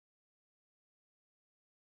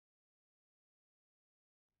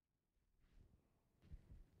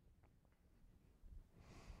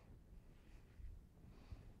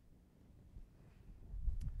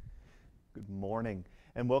morning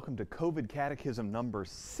and welcome to COVID Catechism number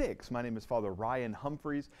 6. My name is Father Ryan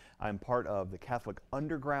Humphreys. I'm part of the Catholic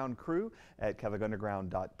Underground crew at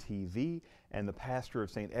CatholicUnderground.tv and the pastor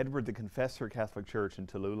of St. Edward the Confessor Catholic Church in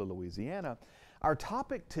Tallulah, Louisiana. Our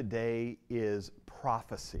topic today is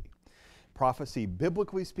prophecy. Prophecy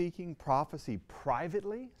biblically speaking, prophecy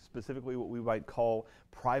privately, specifically what we might call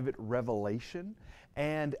private revelation,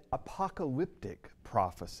 and apocalyptic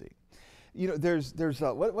prophecy. You know,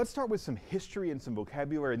 let's start with some history and some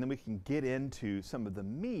vocabulary, and then we can get into some of the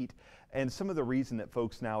meat and some of the reason that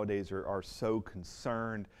folks nowadays are so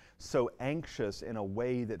concerned, so anxious in a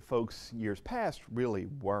way that folks years past really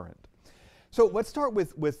weren't. So let's start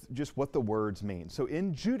with just what the words mean. So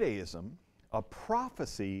in Judaism, a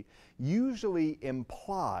prophecy usually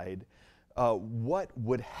implied what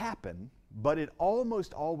would happen, but it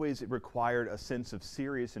almost always required a sense of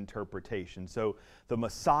serious interpretation. So the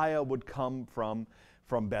Messiah would come from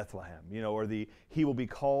Bethlehem, you know, or he will be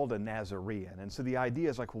called a Nazarene. And so the idea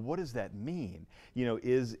is like, well, what does that mean? You know,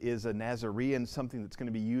 is a Nazarene something that's going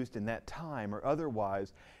to be used in that time or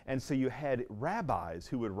otherwise? And so you had rabbis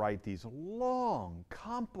who would write these long,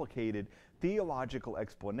 complicated theological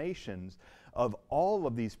explanations of all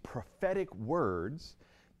of these prophetic words,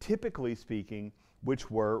 typically speaking,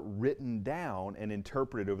 which were written down and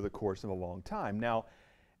interpreted over the course of a long time. Now,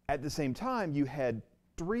 at the same time, you had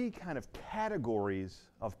three kind of categories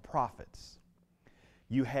of prophets.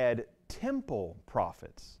 You had temple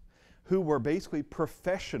prophets, who were basically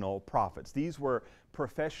professional prophets. These were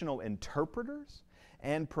professional interpreters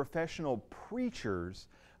and professional preachers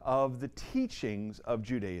of the teachings of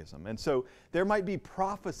Judaism. And so there might be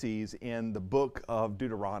prophecies in the book of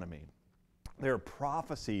Deuteronomy. There are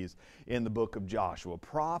prophecies in the book of Joshua,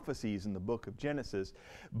 prophecies in the book of Genesis,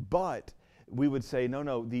 but we would say,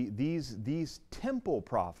 no, these temple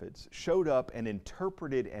prophets showed up and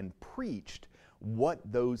interpreted and preached what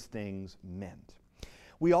those things meant.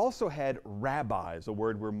 We also had rabbis, a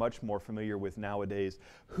word we're much more familiar with nowadays,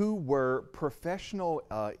 who were professional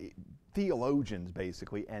theologians,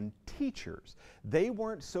 basically, and teachers. They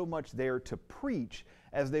weren't so much there to preach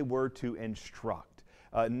as they were to instruct.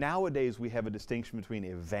 Nowadays, we have a distinction between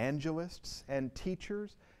evangelists and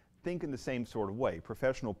teachers. Think in the same sort of way,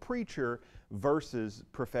 professional preacher versus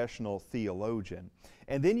professional theologian.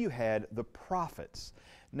 And then you had the prophets.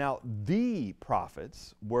 Now, the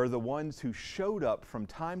prophets were the ones who showed up from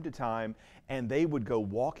time to time, and they would go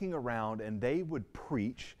walking around and they would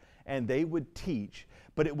preach and they would teach,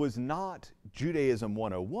 but it was not Judaism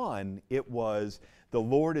 101, it was the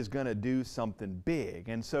Lord is going to do something big.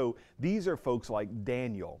 And so these are folks like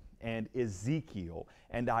Daniel and Ezekiel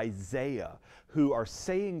and Isaiah who are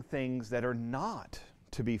saying things that are not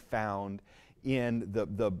to be found in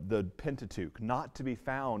the Pentateuch, not to be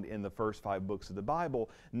found in the first 5 books of the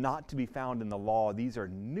Bible, not to be found in the law. These are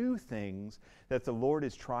new things that the Lord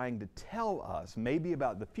is trying to tell us, maybe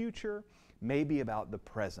about the future, maybe about the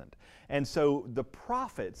present. And so the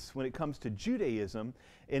prophets, when it comes to Judaism,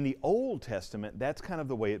 in the Old Testament, that's kind of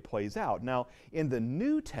the way it plays out. Now, in the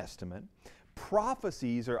New Testament,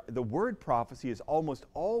 prophecies, or the word prophecy, is almost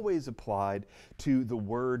always applied to the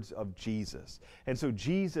words of Jesus. And so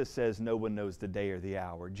Jesus says, no one knows the day or the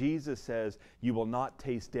hour. Jesus says, you will not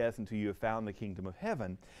taste death until you have found the kingdom of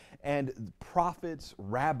heaven. And prophets,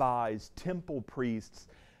 rabbis, temple priests,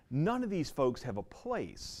 none of these folks have a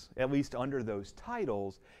place, at least under those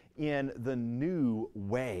titles, in the new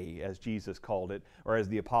way, as Jesus called it, or as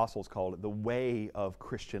the apostles called it, the way of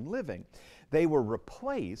Christian living. They were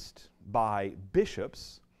replaced by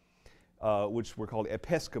bishops, which were called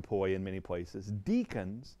episkopoi in many places,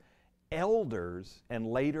 deacons, elders, and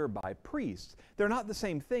later by priests. They're not the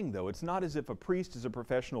same thing, though. It's not as if a priest is a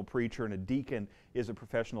professional preacher and a deacon is a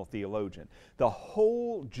professional theologian. The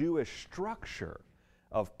whole Jewish structure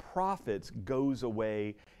of prophets goes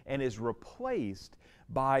away and is replaced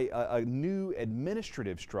by a new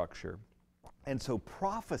administrative structure. And so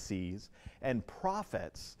prophecies and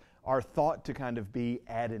prophets are thought to kind of be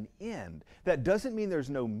at an end. That doesn't mean there's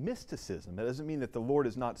no mysticism. That doesn't mean that the Lord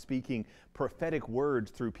is not speaking prophetic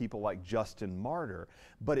words through people like Justin Martyr,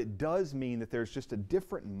 but it does mean that there's just a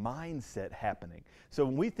different mindset happening. So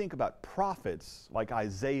when we think about prophets like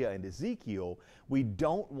Isaiah and Ezekiel, we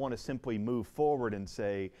don't want to simply move forward and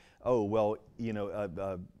say, oh, well, you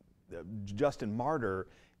know, Justin Martyr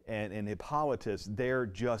and Hippolytus, they're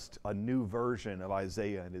just a new version of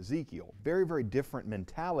Isaiah and Ezekiel. Very, very different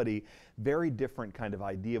mentality, very different kind of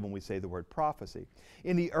idea when we say the word prophecy.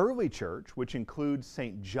 In the early church, which includes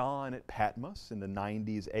St. John at Patmos in the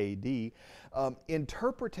 90s AD,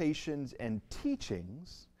 interpretations and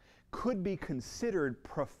teachings could be considered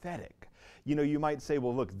prophetic. You know, you might say,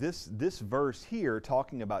 well, look, this verse here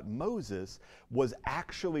talking about Moses was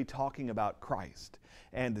actually talking about Christ.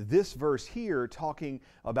 And this verse here talking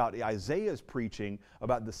about Isaiah's preaching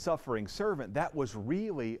about the suffering servant, that was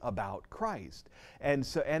really about Christ. And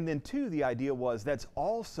then too, the idea was that's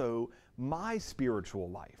also my spiritual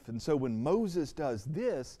life. And so when Moses does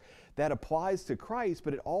this, that applies to Christ,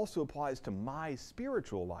 but it also applies to my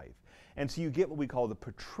spiritual life. And so you get what we call the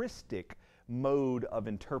patristic mode of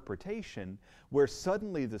interpretation, where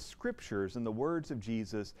suddenly the scriptures and the words of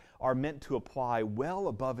Jesus are meant to apply well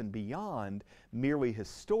above and beyond merely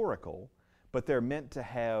historical, but they're meant to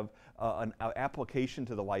have an application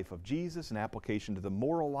to the life of Jesus, an application to the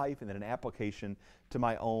moral life, and then an application to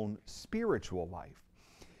my own spiritual life.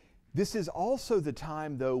 This is also the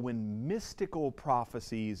time, though, when mystical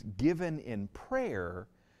prophecies given in prayer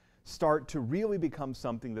start to really become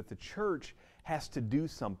something that the church has to do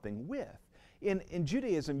something with. In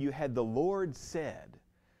Judaism, you had the Lord said,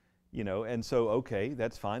 you know, and so, okay,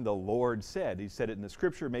 that's fine, the Lord said. He said it in the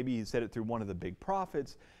scripture, maybe he said it through one of the big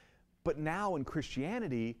prophets. But now in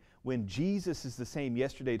Christianity, when Jesus is the same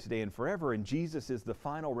yesterday, today, and forever, and Jesus is the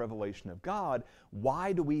final revelation of God,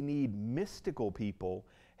 why do we need mystical people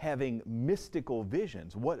having mystical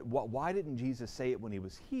visions? Why didn't Jesus say it when he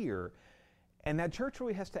was here? And that church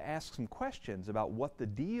really has to ask some questions about what the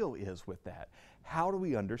deal is with that. How do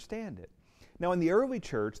we understand it? Now, in the early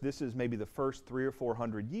church, this is maybe the first 300 or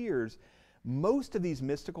 400 years, most of these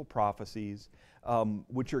mystical prophecies,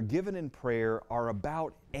 which are given in prayer, are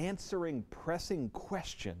about answering pressing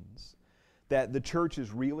questions that the church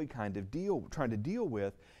is really kind of trying to deal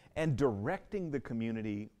with and directing the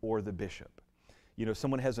community or the bishop. You know,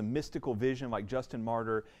 someone has a mystical vision like Justin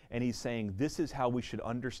Martyr, and he's saying, this is how we should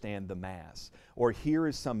understand the Mass. Or here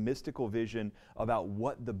is some mystical vision about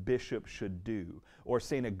what the bishop should do. Or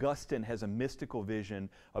St. Augustine has a mystical vision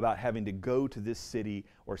about having to go to this city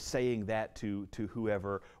or saying that to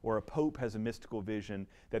whoever. Or a pope has a mystical vision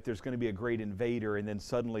that there's going to be a great invader, and then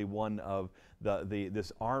suddenly one of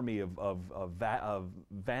this army of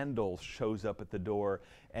vandals shows up at the door,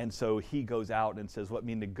 and so he goes out and says, let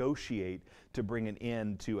me negotiate to bring an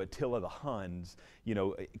end to Attila the Hun's, you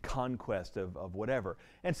know, conquest of whatever.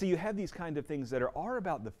 And so you have these kind of things that are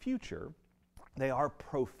about the future. They are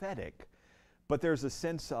prophetic, but there's a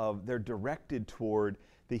sense of they're directed toward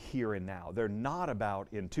the here and now. They're not about,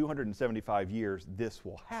 in 275 years, this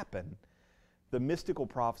will happen. The mystical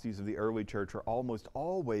prophecies of the early church are almost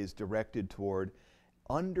always directed toward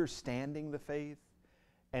understanding the faith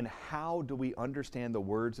and how do we understand the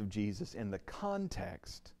words of Jesus in the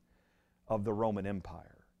context of the Roman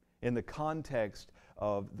Empire, in the context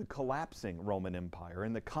of the collapsing Roman Empire,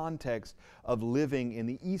 in the context of living in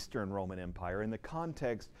the Eastern Roman Empire, in the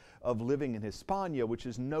context of living in Hispania, which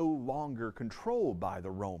is no longer controlled by the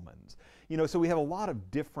Romans. You know, so we have a lot of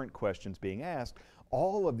different questions being asked.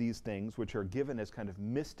 All of these things, which are given as kind of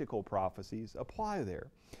mystical prophecies, apply there.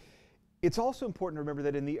 It's also important to remember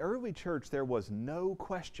that in the early church, there was no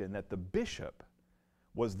question that the bishop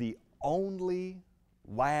was the only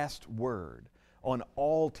last word on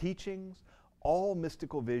all teachings, all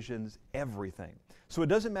mystical visions, everything. So it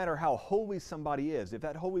doesn't matter how holy somebody is. If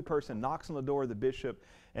that holy person knocks on the door of the bishop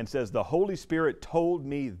and says, the Holy Spirit told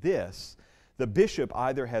me this, the bishop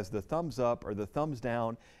either has the thumbs up or the thumbs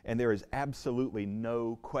down, and there is absolutely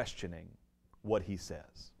no questioning what he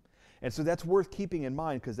says. And so that's worth keeping in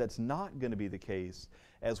mind, because that's not going to be the case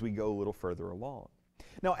as we go a little further along.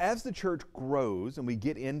 Now, as the church grows and we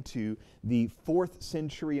get into the 4th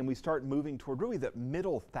century and we start moving toward really the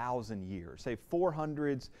middle 1,000 years, say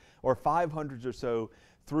 400s or 500s or so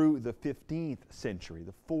through the 15th century,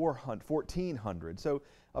 the 1400s, so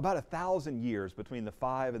about 1,000 years between the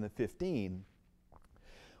 5 and the 15,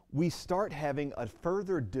 we start having a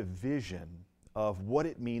further division of what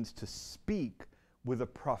it means to speak with a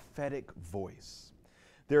prophetic voice.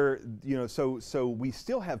 So we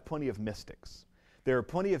still have plenty of mystics. There are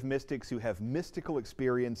plenty of mystics who have mystical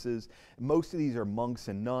experiences. Most of these are monks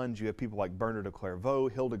and nuns. You have people like Bernard of Clairvaux,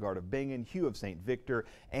 Hildegard of Bingen, Hugh of St. Victor,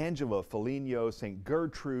 Angela of Foligno, St.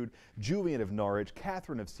 Gertrude, Julian of Norwich,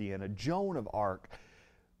 Catherine of Siena, Joan of Arc.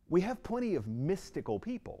 We have plenty of mystical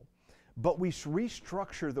people, but we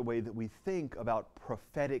restructure the way that we think about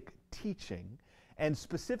prophetic teaching, and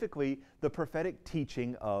specifically the prophetic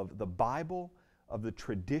teaching of the Bible, of the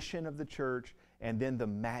tradition of the church, and then the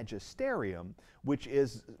magisterium, which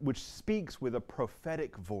speaks with a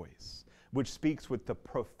prophetic voice, which speaks with the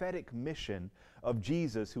prophetic mission of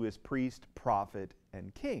Jesus, who is priest, prophet,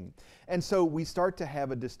 and king. And so we start to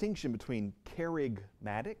have a distinction between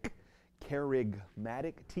charismatic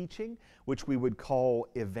teaching, which we would call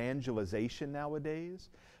evangelization nowadays,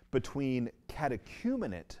 between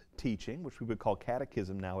catechumenate teaching, which we would call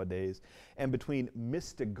catechism nowadays, and between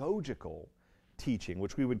mystagogical teaching,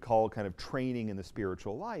 which we would call kind of training in the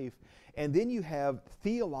spiritual life. And then you have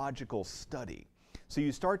theological study. So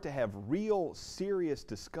you start to have real serious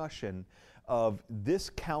discussion of this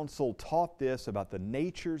council taught this about the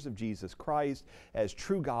natures of Jesus Christ as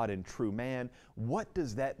true God and true man. What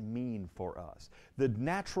does that mean for us? The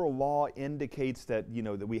natural law indicates that,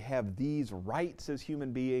 that we have these rights as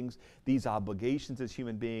human beings, these obligations as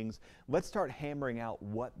human beings. Let's start hammering out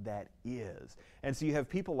what that is. And so you have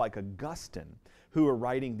people like Augustine who are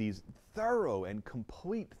writing these thorough and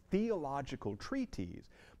complete theological treatises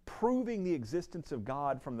proving the existence of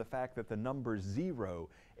God from the fact that the number 0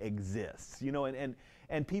 exists,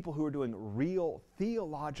 and people who are doing real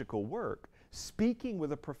theological work, speaking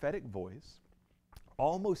with a prophetic voice.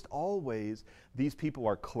 Almost always these people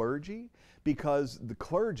are clergy, because the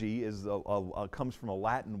clergy is comes from a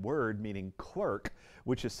Latin word meaning clerk,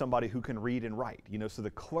 which is somebody who can read and write. So the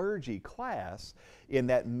clergy class in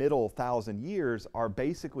that middle 1,000 years are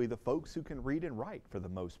basically the folks who can read and write for the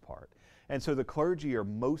most part. And so the clergy are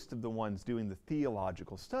most of the ones doing the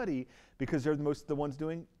theological study because they're most of the ones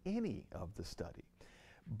doing any of the study.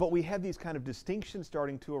 But we have these kind of distinctions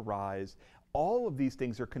starting to arise. All of these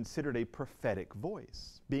things are considered a prophetic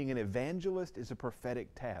voice. Being an evangelist is a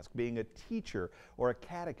prophetic task. Being a teacher or a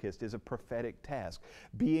catechist is a prophetic task.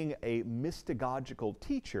 Being a mystagogical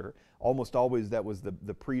teacher, almost always that was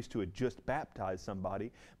the priest who had just baptized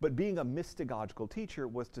somebody, but being a mystagogical teacher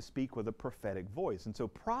was to speak with a prophetic voice. And so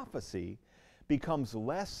prophecy becomes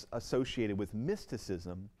less associated with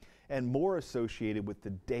mysticism and more associated with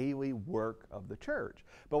the daily work of the church.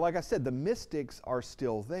 But like I said, the mystics are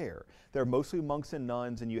still there. They're mostly monks and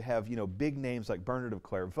nuns, and you have, big names like Bernard of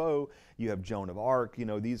Clairvaux, you have Joan of Arc,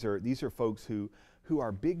 these are folks who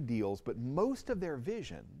are big deals, but most of their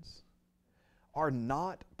visions are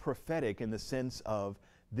not prophetic in the sense of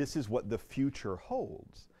this is what the future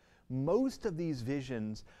holds. Most of these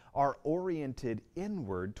visions are oriented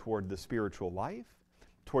inward toward the spiritual life,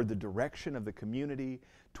 toward the direction of the community,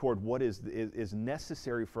 toward what is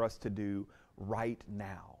necessary for us to do right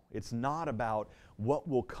now. It's not about what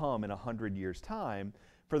will come in 100 years' time.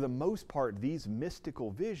 For the most part, these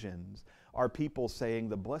mystical visions are people saying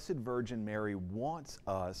the Blessed Virgin Mary wants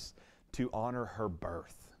us to honor her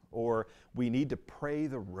birth, or we need to pray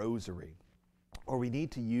the rosary, or we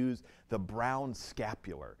need to use the brown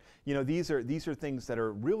scapular. These are things that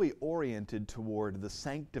are really oriented toward the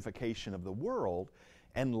sanctification of the world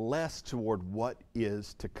and less toward what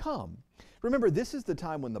is to come. Remember, this is the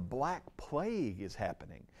time when the Black Plague is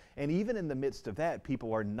happening. And even in the midst of that,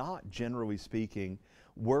 people are not, generally speaking,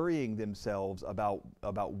 worrying themselves about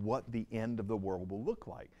what the end of the world will look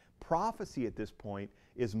like. Prophecy at this point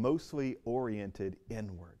is mostly oriented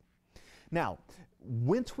inward. Now,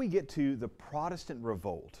 once we get to the Protestant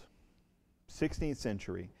Revolt, 16th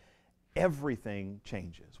century, everything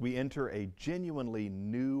changes. We enter a genuinely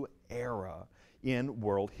new era in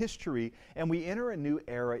world history, and we enter a new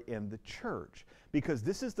era in the church, because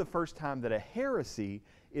this is the first time that a heresy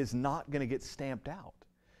is not going to get stamped out.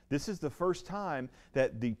 This is the first time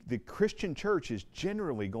that the Christian church is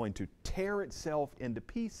generally going to tear itself into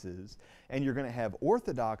pieces, and you're going to have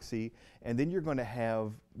orthodoxy, and then you're going to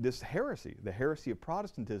have this heresy, the heresy of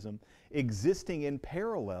Protestantism, existing in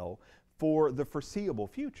parallel for the foreseeable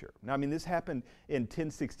future. Now, this happened in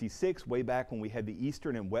 1066, way back when we had the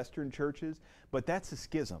Eastern and Western churches, but that's a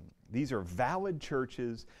schism. These are valid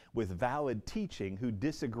churches with valid teaching who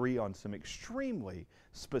disagree on some extremely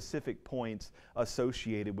specific points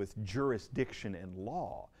associated with jurisdiction and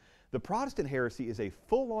law. The Protestant heresy is a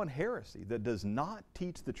full-on heresy that does not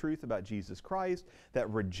teach the truth about Jesus Christ, that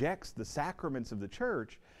rejects the sacraments of the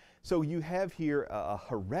church. So you have here a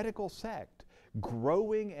heretical sect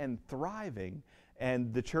growing and thriving,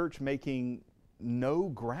 and the church making no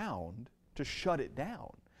ground to shut it down.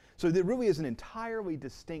 So there really is an entirely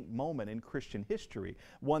distinct moment in Christian history,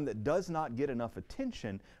 one that does not get enough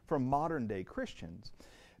attention from modern day Christians.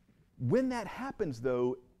 When that happens,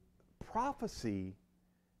 though, prophecy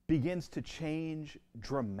begins to change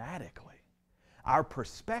dramatically. Our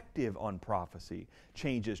perspective on prophecy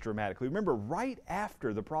changes dramatically. Remember, right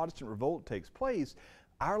after the Protestant Revolt takes place,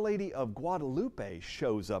 Our Lady of Guadalupe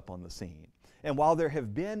shows up on the scene. And while there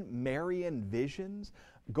have been Marian visions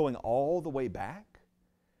going all the way back,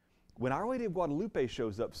 when Our Lady of Guadalupe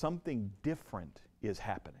shows up, something different is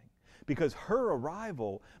happening, because her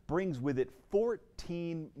arrival brings with it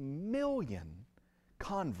 14 million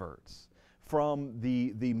converts from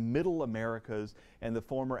the Middle Americas and the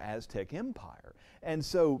former Aztec Empire. And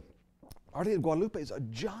so Our Lady of Guadalupe is a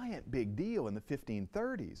giant big deal in the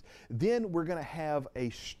 1530s. Then we're going to have a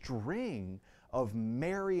string of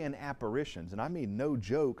Marian apparitions, and I mean no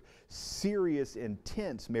joke, serious,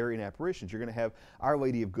 intense Marian apparitions. You're going to have Our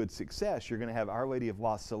Lady of Good Success, you're going to have Our Lady of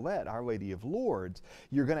La Salette, Our Lady of Lourdes,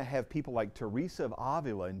 you're going to have people like Teresa of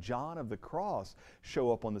Avila and John of the Cross show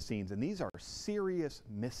up on the scenes, and these are serious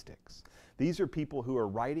mystics. These are people who are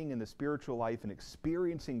writing in the spiritual life and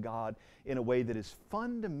experiencing God in a way that is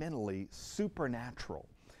fundamentally supernatural.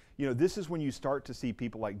 You know, this is when you start to see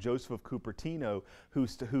people like Joseph of Cupertino,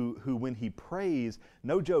 who when he prays,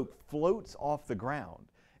 no joke, floats off the ground.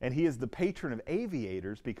 And he is the patron of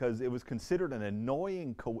aviators because it was considered an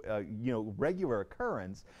annoying, regular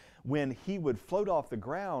occurrence. When he would float off the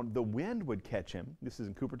ground, the wind would catch him. This is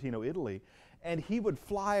in Cupertino, Italy. And he would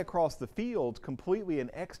fly across the fields completely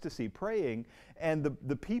in ecstasy praying. And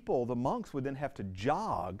the people, the monks, would then have to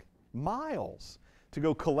jog miles to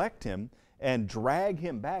go collect him and drag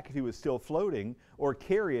him back if he was still floating, or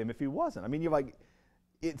carry him if he wasn't. I mean, you're like,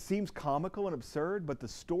 it seems comical and absurd, but the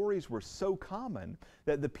stories were so common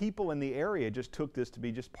that the people in the area just took this to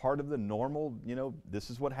be just part of the normal,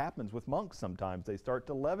 this is what happens with monks sometimes. They start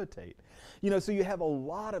to levitate. So you have a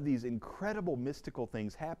lot of these incredible mystical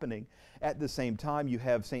things happening at the same time. You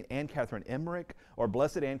have St. Anne Catherine Emmerich, or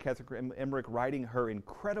Blessed Anne Catherine Emmerich, writing her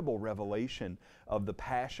incredible revelation of the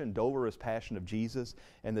passion, dolorous passion of Jesus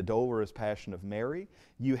and the dolorous passion of Mary.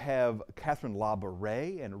 You have Catherine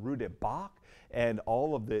Labouré and Rue de Bach, and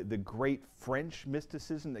all of the great French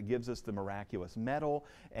mysticism that gives us the miraculous medal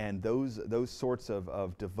and those sorts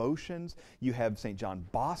of devotions. You have St. John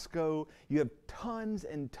Bosco. You have tons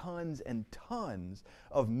and tons and tons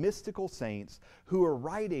of mystical saints who are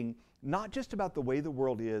writing not just about the way the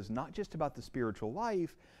world is, not just about the spiritual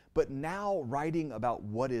life, but now writing about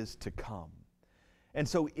what is to come. And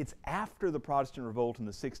so it's after the Protestant revolt in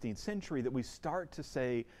the 16th century that we start to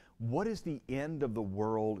say, what is the end of the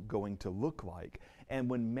world going to look like? And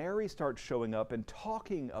when Mary starts showing up and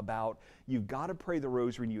talking about you've got to pray the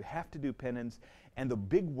rosary and you have to do penance, and the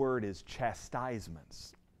big word is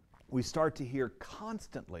chastisements. We start to hear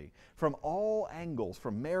constantly from all angles,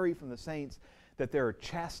 from Mary, from the saints, that there are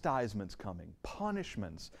chastisements coming,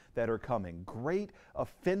 punishments that are coming, great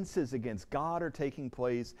offenses against God are taking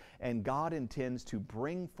place, and God intends to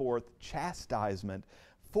bring forth chastisement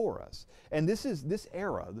for us. And this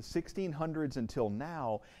era, the 1600s until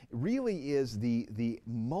now, really is the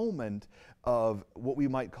moment of what we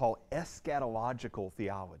might call eschatological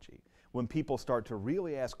theology. When people start to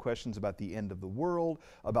really ask questions about the end of the world,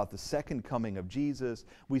 about the second coming of Jesus,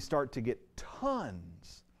 we start to get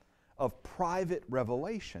tons of private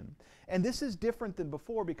revelation. And this is different than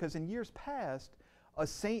before, because in years past, a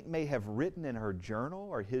saint may have written in her journal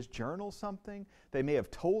or his journal something. They may have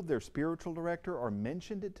told their spiritual director or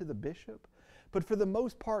mentioned it to the bishop. But for the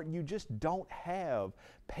most part, you just don't have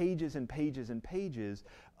pages and pages and pages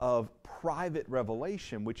of private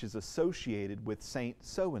revelation which is associated with Saint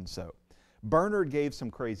so-and-so. Bernard gave some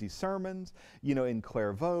crazy sermons, in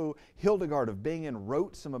Clairvaux. Hildegard of Bingen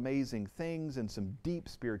wrote some amazing things and some deep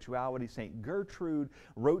spirituality. St. Gertrude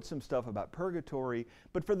wrote some stuff about purgatory.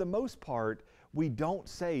 But for the most part, we don't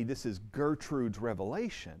say this is Gertrude's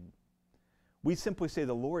revelation. We simply say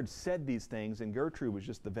the Lord said these things and Gertrude was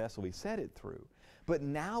just the vessel he said it through. But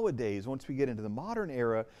nowadays, once we get into the modern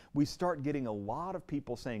era, we start getting a lot of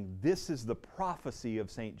people saying, this is the prophecy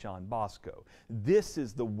of St. John Bosco. This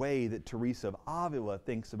is the way that Teresa of Avila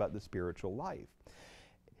thinks about the spiritual life.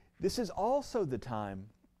 This is also the time,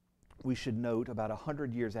 we should note, about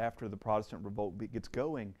 100 years after the Protestant revolt gets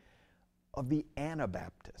going, of the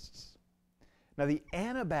Anabaptists. Now, the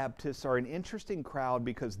Anabaptists are an interesting crowd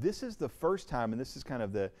because this is the first time, and this is kind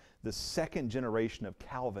of the second generation of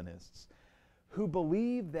Calvinists, who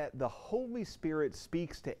believe that the Holy Spirit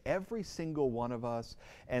speaks to every single one of us,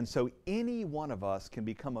 and so any one of us can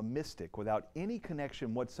become a mystic without any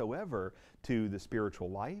connection whatsoever to the spiritual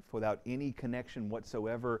life, without any connection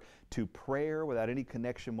whatsoever to prayer, without any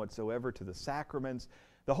connection whatsoever to the sacraments.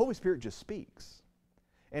 The Holy Spirit just speaks.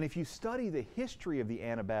 And if you study the history of the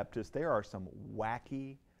Anabaptists, there are some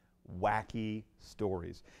wacky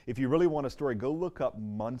stories. If you really want a story, go look up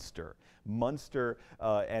Munster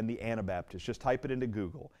and the Anabaptists. Just type it into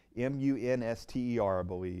Google, M-U-N-S-T-E-R, I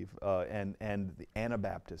believe, and the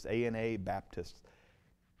Anabaptists, A-N-A Baptists.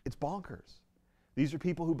 It's bonkers. These are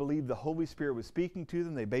people who believed the Holy Spirit was speaking to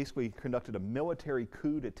them. They basically conducted a military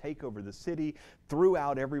coup to take over the city, threw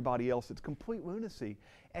out everybody else. It's complete lunacy.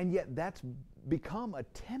 And yet that's become a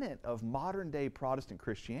tenet of modern day Protestant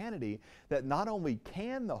Christianity, that not only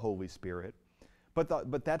can the Holy Spirit,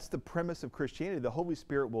 But that's the premise of Christianity. The Holy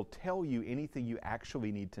Spirit will tell you anything you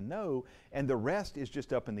actually need to know, and the rest is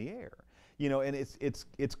just up in the air. You know, and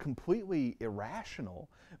it's completely irrational,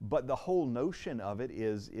 but the whole notion of it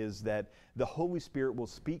is that the Holy Spirit will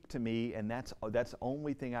speak to me, and that's the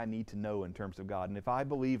only thing I need to know in terms of God. And if I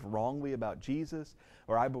believe wrongly about Jesus,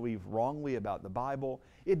 or I believe wrongly about the Bible,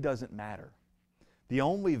 it doesn't matter. The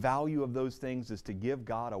only value of those things is to give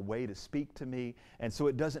God a way to speak to me, and so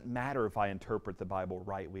it doesn't matter if I interpret the Bible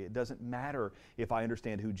rightly. It doesn't matter if I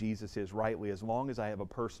understand who Jesus is rightly, as long as I have a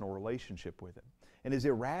personal relationship with Him. And as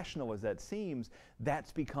irrational as that seems,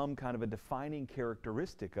 that's become kind of a defining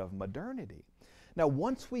characteristic of modernity. Now,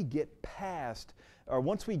 once we get past, or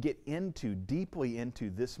once we get deeply into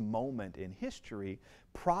this moment in history,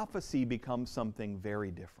 prophecy becomes something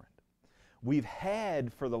very different. We've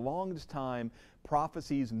had, for the longest time,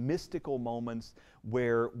 prophecies, mystical moments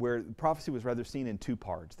where prophecy was rather seen in two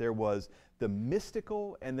parts. There was the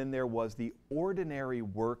mystical, and then there was the ordinary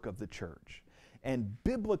work of the church. And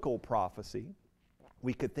biblical prophecy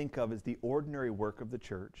we could think of as the ordinary work of the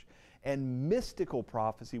church, and mystical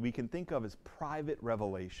prophecy we can think of as private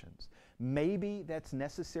revelations. Maybe that's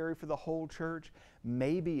necessary for the whole church,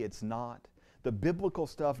 maybe it's not. The biblical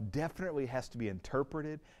stuff definitely has to be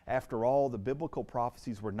interpreted. After all, the biblical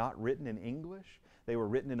prophecies were not written in English. They were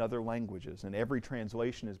written in other languages, and every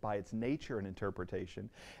translation is by its nature an interpretation.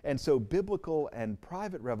 And so biblical and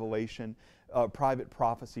private revelation, private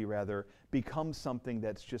prophecy rather, becomes something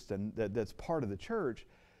that's just that's part of the church.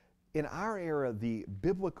 In our era, the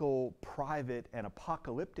biblical, private, and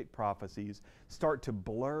apocalyptic prophecies start to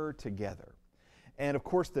blur together. And of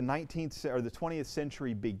course, the 20th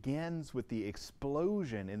century begins with the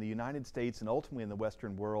explosion in the United States and ultimately in the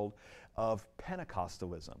Western world of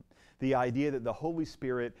Pentecostalism. The idea that the Holy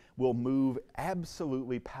Spirit will move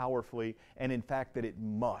absolutely powerfully, and in fact that it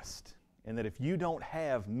must. And that if you don't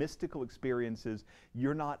have mystical experiences,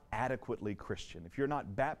 you're not adequately Christian. If you're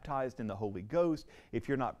not baptized in the Holy Ghost, if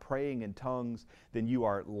you're not praying in tongues, then you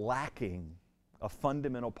are lacking a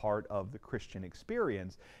fundamental part of the Christian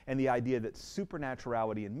experience. And the idea that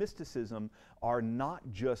supernaturality and mysticism are not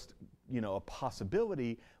just, a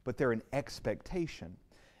possibility, but they're an expectation.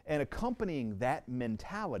 And accompanying that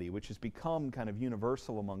mentality, which has become kind of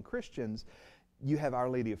universal among Christians, you have Our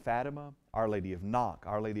Lady of Fatima, Our Lady of Knock,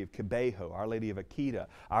 Our Lady of Kibeho, Our Lady of Akita,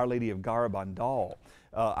 Our Lady of Garabandal,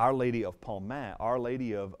 Our Lady of Palmin, Our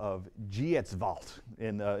Lady of Giecwald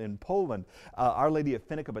in Poland, Our Lady of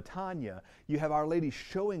Finica-Batania. You have Our Lady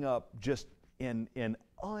showing up just in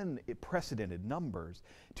unprecedented numbers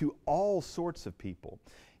to all sorts of people.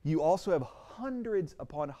 You also have hundreds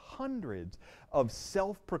upon hundreds of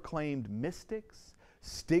self-proclaimed mystics,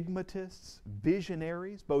 stigmatists,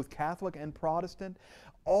 visionaries, both Catholic and Protestant,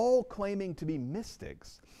 all claiming to be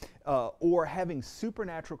mystics or having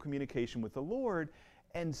supernatural communication with the Lord,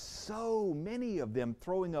 and so many of them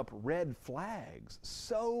throwing up red flags,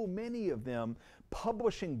 so many of them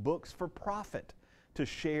publishing books for profit to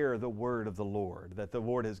share the word of the Lord that the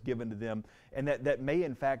Lord has given to them, and that may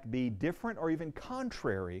in fact be different or even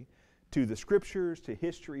contrary to the scriptures, to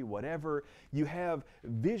history, whatever. You have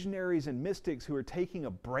visionaries and mystics who are taking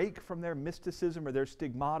a break from their mysticism or their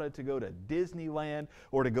stigmata to go to Disneyland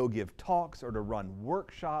or to go give talks or to run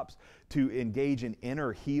workshops, to engage in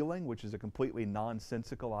inner healing, which is a completely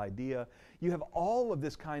nonsensical idea. You have all of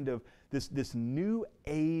this kind of, this new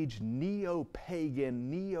age, neo-pagan,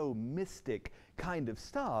 neo-mystic kind of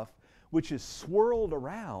stuff, which is swirled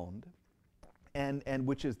around and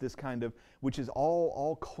which is this kind of, which is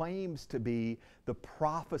all claims to be the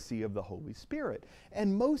prophecy of the Holy Spirit.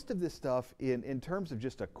 And most of this stuff, in terms of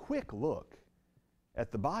just a quick look at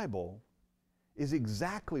the Bible, is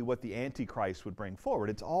exactly what the Antichrist would bring forward.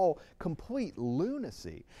 It's all complete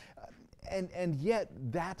lunacy. And yet,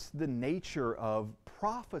 that's the nature of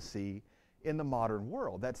prophecy in the modern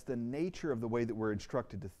world. That's the nature of the way that we're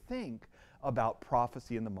instructed to think about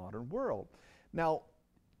prophecy in the modern world. Now,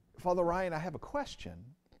 Father Ryan, I have a question.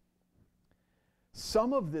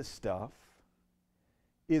 Some of this stuff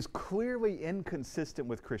is clearly inconsistent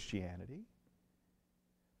with Christianity,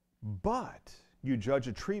 but you judge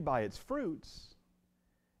a tree by its fruits,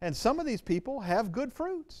 and some of these people have good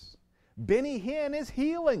fruits. Benny Hinn is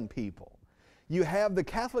healing people. You have the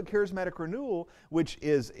Catholic Charismatic Renewal, which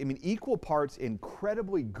is, equal parts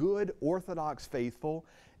incredibly good, orthodox, faithful,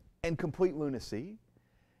 and complete lunacy.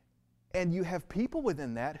 And you have people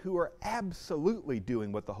within that who are absolutely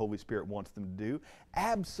doing what the Holy Spirit wants them to do,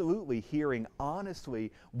 absolutely hearing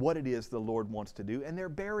honestly what it is the Lord wants to do, and they're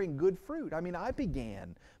bearing good fruit. I mean, I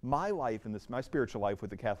began my life in my spiritual life with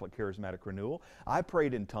the Catholic Charismatic Renewal. I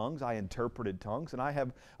prayed in tongues, I interpreted tongues, and I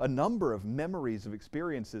have a number of memories of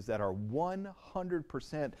experiences that are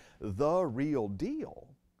 100% the real deal.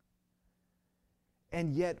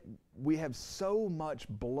 And yet we have so much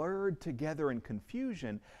blurred together and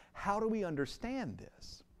confusion. How do we understand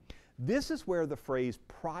this? This is where the phrase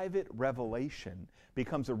private revelation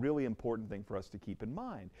becomes a really important thing for us to keep in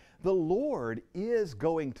mind. The Lord is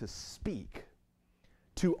going to speak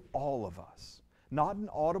to all of us, not in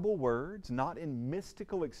audible words, not in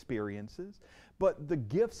mystical experiences, but the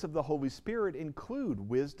gifts of the Holy Spirit include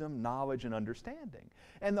wisdom, knowledge, and understanding.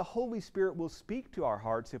 And the Holy Spirit will speak to our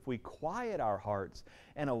hearts if we quiet our hearts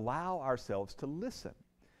and allow ourselves to listen.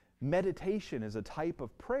 Meditation is a type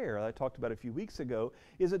of prayer, I talked about a few weeks ago,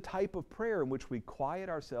 is a type of prayer in which we quiet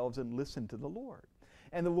ourselves and listen to the Lord.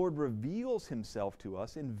 And the Lord reveals Himself to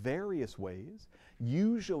us in various ways,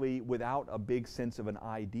 usually without a big sense of an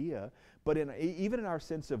idea, but even in our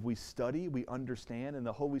sense of we study, we understand, and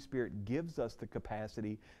the Holy Spirit gives us the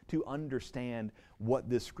capacity to understand what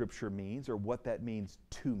this Scripture means, or what that means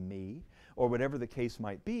to me, or whatever the case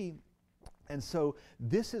might be. And so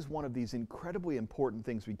this is one of these incredibly important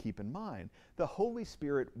things we keep in mind. The Holy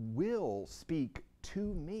Spirit will speak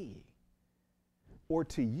to me or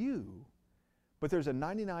to you, but there's a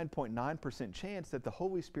 99.9% chance that the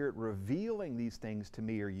Holy Spirit revealing these things to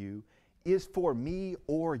me or you is for me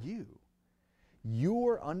or you.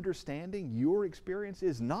 Your understanding, your experience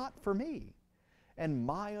is not for me. And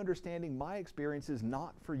my understanding, my experience is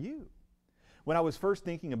not for you. When I was first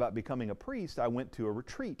thinking about becoming a priest, I went to a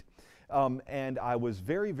retreat. And I was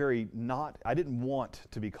very, I didn't want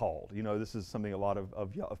to be called. You know, this is something a lot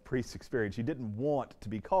of priests experience. You didn't want to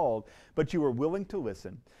be called, but you were willing to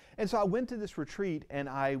listen. And so I went to this retreat, and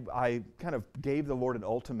I kind of gave the Lord an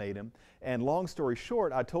ultimatum. And long story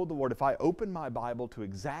short, I told the Lord, if I open my Bible to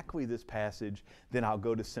exactly this passage, then I'll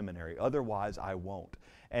go to seminary. Otherwise, I won't.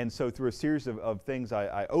 And so through a series of things,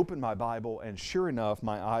 I opened my Bible, and sure enough,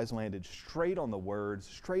 my eyes landed straight on the words,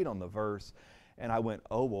 straight on the verse. And I went,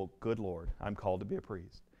 oh, well, good Lord, I'm called to be a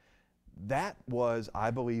priest. That was, I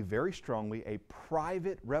believe, very strongly a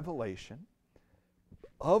private revelation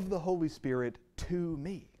of the Holy Spirit to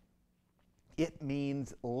me. It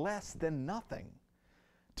means less than nothing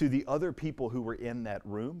to the other people who were in that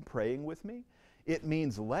room praying with me. It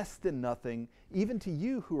means less than nothing even to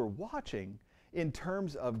you who are watching in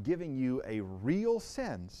terms of giving you a real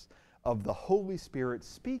sense of the Holy Spirit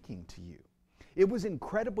speaking to you. It was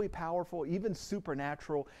incredibly powerful, even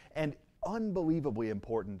supernatural, and unbelievably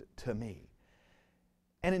important to me.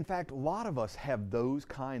 And in fact, a lot of us have those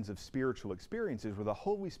kinds of spiritual experiences where the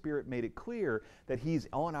Holy Spirit made it clear that He's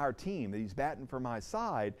on our team, that He's batting for my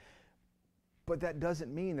side, but that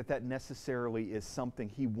doesn't mean that that necessarily is something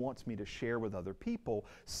He wants me to share with other people,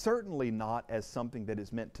 certainly not as something that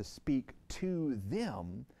is meant to speak to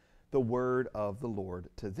them, the word of the Lord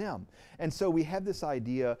to them. And so we have this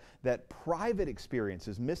idea that private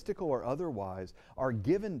experiences, mystical or otherwise, are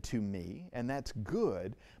given to me, and that's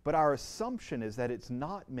good, but our assumption is that it's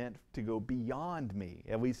not meant to go beyond me,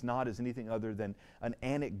 at least not as anything other than an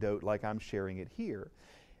anecdote like I'm sharing it here.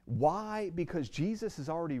 Why? Because Jesus has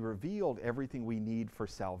already revealed everything we need for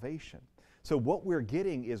salvation. So what we're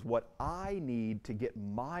getting is what I need to get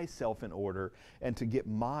myself in order and to get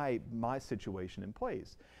my situation in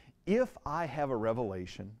place. If I have a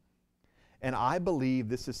revelation, and I believe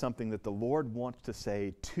this is something that the Lord wants to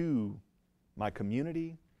say to my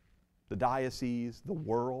community, the diocese, the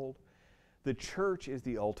world, the church is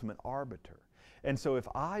the ultimate arbiter. And so if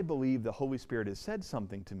I believe the Holy Spirit has said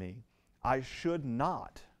something to me, I should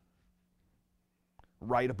not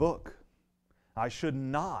write a book. I should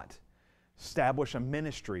not establish a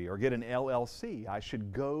ministry or get an LLC. I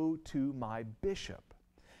should go to my bishop.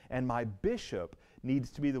 And my bishop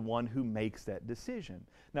needs to be the one who makes that decision.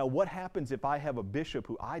 Now, what happens if I have a bishop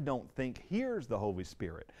who I don't think hears the Holy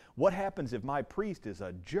Spirit? What happens if my priest is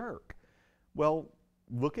a jerk? Well,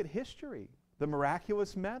 look at history. The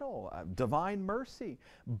miraculous medal, divine mercy.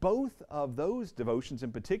 Both of those devotions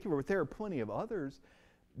in particular, but there are plenty of others.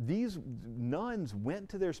 These nuns went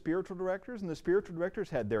to their spiritual directors, and the spiritual directors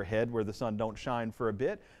had their head where the sun don't shine for a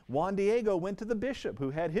bit. Juan Diego went to the bishop, who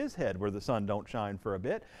had his head where the sun don't shine for a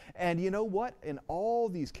bit. And you know what? In all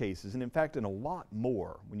these cases, and in fact in a lot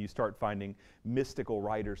more, when you start finding mystical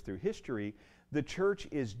writers through history, the church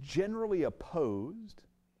is generally opposed,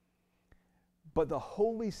 but the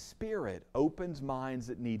Holy Spirit opens minds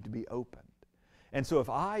that need to be opened. And so if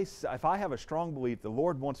I have a strong belief the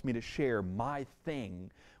Lord wants me to share my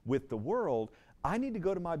thing with the world, I need to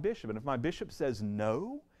go to my bishop. And if my bishop says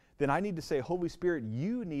no, then I need to say, Holy Spirit,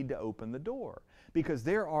 you need to open the door. Because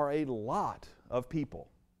there are a lot of people,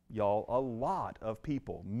 y'all, a lot of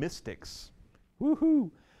people, mystics,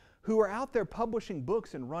 woohoo, who are out there publishing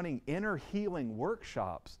books and running inner healing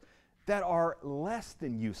workshops that are less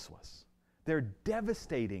than useless. They're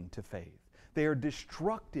devastating to faith. They are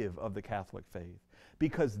destructive of the Catholic faith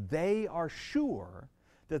because they are sure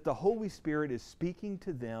that the Holy Spirit is speaking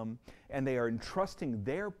to them and they are entrusting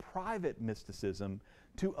their private mysticism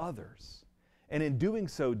to others. And in doing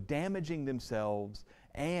so, damaging themselves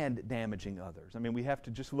and damaging others. I mean, we have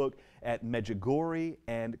to just look at Medjugorje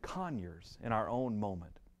and Conyers in our own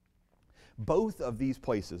moment. Both of these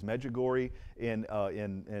places, Medjugorje in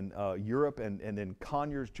Europe and then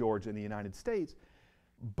Conyers, Georgia in the United States,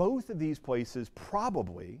 both of these places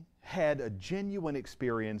probably had a genuine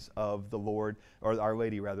experience of the Lord, or Our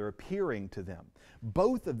Lady rather, appearing to them.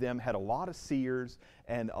 Both of them had a lot of seers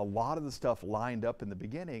and a lot of the stuff lined up in the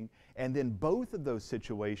beginning, and then both of those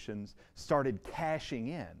situations started cashing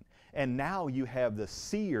in. And now you have the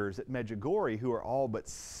seers at Medjugorje who are all but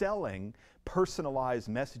selling personalized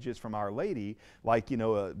messages from Our Lady, like,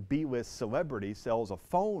 a B-list celebrity sells a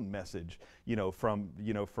phone message, from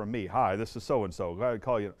me. Hi, this is so-and-so, glad to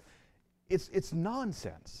call you. It's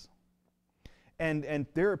nonsense. And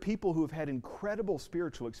there are people who have had incredible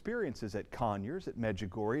spiritual experiences at Conyers, at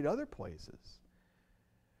Medjugorje, at other places.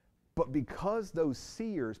 But because those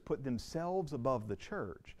seers put themselves above the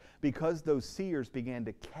church, because those seers began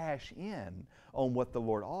to cash in on what the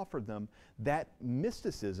Lord offered them, that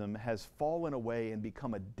mysticism has fallen away and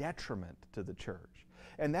become a detriment to the church.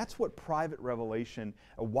 And that's what private revelation,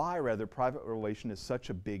 private revelation is such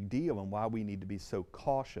a big deal and why we need to be so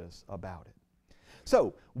cautious about it.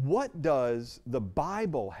 So, what does the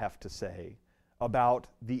Bible have to say about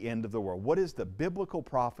the end of the world? What is the biblical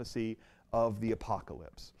prophecy of the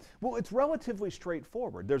apocalypse? Well, it's relatively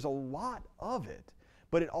straightforward. There's a lot of it,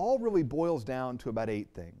 but it all really boils down to about 8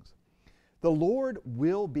 things. The Lord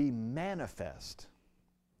will be manifest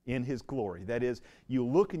in His glory. That is, you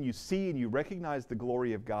look and you see and you recognize the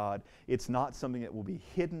glory of God. It's not something that will be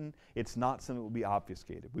hidden. It's not something that will be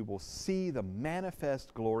obfuscated. We will see the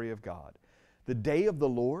manifest glory of God. The day of the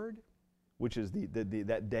Lord, which is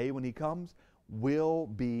that day when He comes, will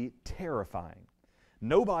be terrifying.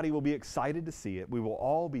 Nobody will be excited to see it. We will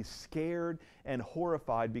all be scared and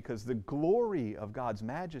horrified because the glory of God's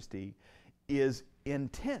majesty is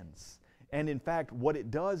intense. And in fact, what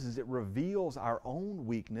it does is it reveals our own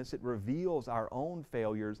weakness, it reveals our own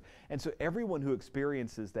failures, and so everyone who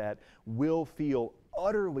experiences that will feel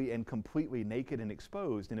utterly and completely naked and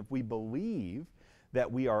exposed. And if we believe that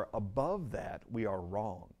we are above that, we are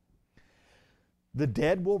wrong. The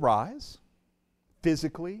dead will rise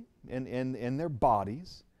physically in their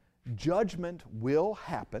bodies. Judgment will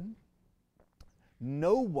happen.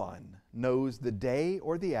 No one knows the day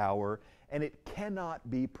or the hour, and it cannot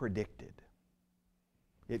be predicted.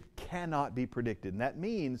 It cannot be predicted. And that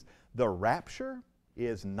means the rapture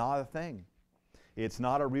is not a thing. It's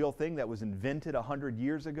not a real thing that was invented 100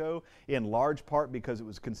 years ago, in large part because it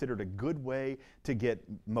was considered a good way to get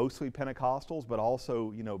mostly Pentecostals, but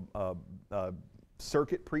also,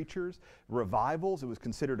 circuit preachers, revivals. It was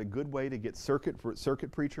considered a good way to get circuit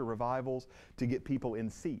preacher revivals, to get people in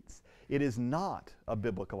seats. It is not a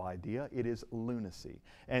biblical idea. It is lunacy.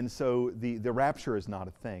 And so the rapture is not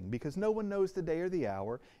a thing because no one knows the day or the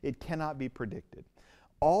hour. It cannot be predicted.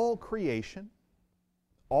 All creation,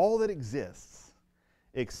 all that exists,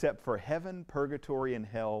 except for heaven, purgatory, and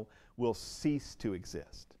hell, will cease to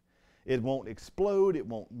exist. It won't explode. It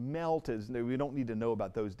won't melt. We don't need to know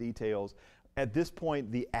about those details. At this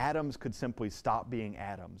point, the atoms could simply stop being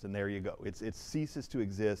atoms, and there you go. It ceases to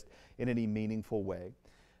exist in any meaningful way.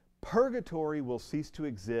 Purgatory will cease to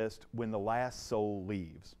exist when the last soul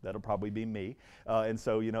leaves. That'll probably be me. And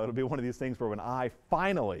so, it'll be one of these things where when I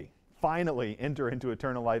finally enter into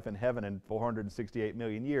eternal life in heaven in 468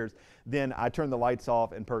 million years, then I turn the lights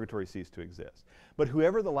off and purgatory ceases to exist. But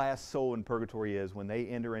whoever the last soul in purgatory is, when they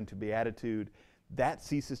enter into beatitude, that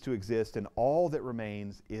ceases to exist, and all that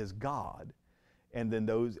remains is God. And then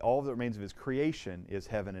all that remains of His creation is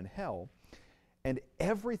heaven and hell. And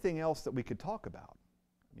everything else that we could talk about,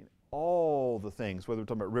 all the things, whether we're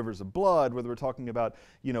talking about rivers of blood, whether we're talking about,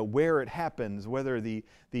 where it happens, whether the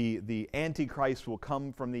Antichrist will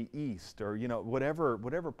come from the east, or,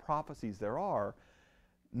 whatever prophecies there are,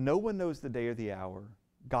 no one knows the day or the hour.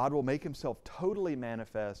 God will make himself totally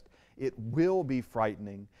manifest. It will be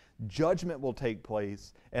frightening. Judgment will take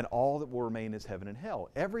place, and all that will remain is heaven and hell.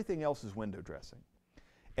 Everything else is window dressing.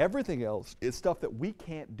 Everything else is stuff that we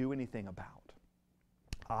can't do anything about.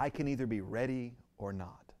 I can either be ready or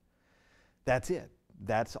not. That's it.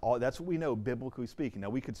 That's all. That's what we know, biblically speaking. Now,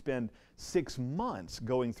 we could spend 6 months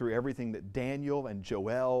going through everything that Daniel and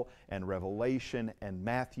Joel and Revelation and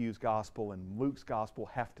Matthew's gospel and Luke's gospel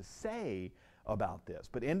have to say about this.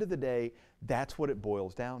 But end of the day, that's what it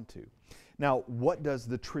boils down to. Now, what does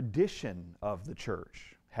the tradition of the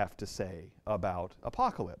church have to say about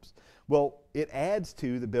apocalypse? Well, it adds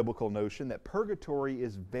to the biblical notion that purgatory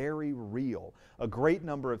is very real. A great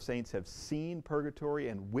number of saints have seen purgatory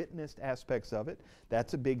and witnessed aspects of it.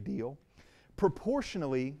 That's a big deal.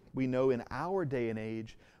 Proportionally, we know in our day and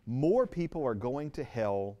age, more people are going to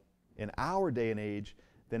hell in our day and age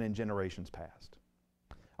than in generations past.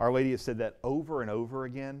 Our Lady has said that over and over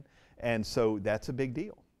again, and so that's a big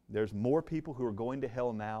deal. There's more people who are going to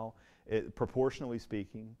hell now, proportionally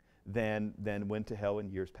speaking, than went to hell in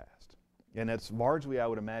years past. And that's largely, I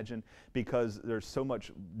would imagine, because there's so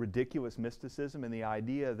much ridiculous mysticism in the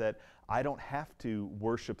idea that I don't have to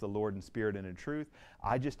worship the Lord in spirit and in truth.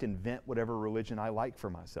 I just invent whatever religion I like for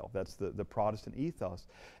myself. That's the Protestant ethos.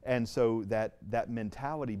 And so that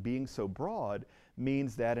mentality being so broad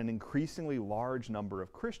means that an increasingly large number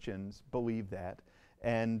of Christians believe that.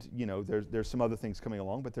 And, you know, there's some other things coming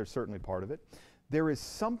along, but there's certainly part of it. There is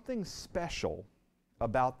something special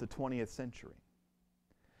about the 20th century.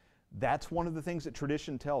 That's one of the things that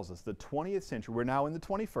tradition tells us. The 20th century, we're now in the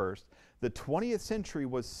 21st, the 20th century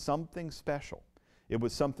was something special. It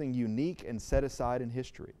was something unique and set aside in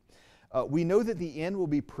history. We know that the end will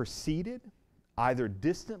be preceded, either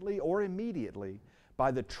distantly or immediately,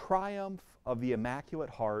 by the triumph of the Immaculate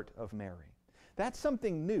Heart of Mary. That's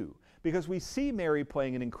something new, because we see Mary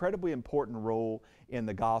playing an incredibly important role in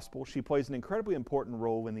the gospel. She plays an incredibly important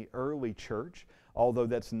role in the early church, although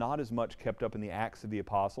that's not as much kept up in the Acts of the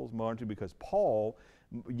Apostles, largely because Paul,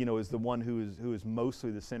 you know, is the one who is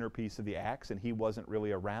mostly the centerpiece of the Acts, and he wasn't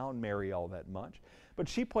really around Mary all that much. But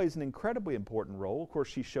she plays an incredibly important role. Of course,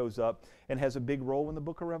 she shows up and has a big role in the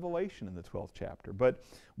book of Revelation in the 12th chapter. But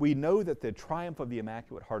we know that the triumph of the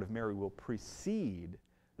Immaculate Heart of Mary will precede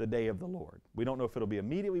the day of the Lord. We don't know if it'll be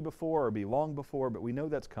immediately before or be long before, but we know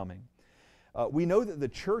that's coming. We know that the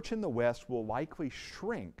church in the West will likely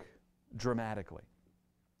shrink dramatically.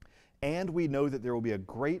 And we know that there will be a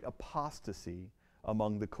great apostasy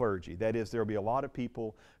among the clergy. That is, there will be a lot of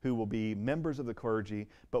people who will be members of the clergy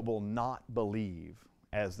but will not believe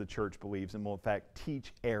as the church believes, and will in fact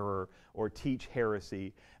teach error or teach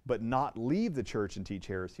heresy, but not leave the church and teach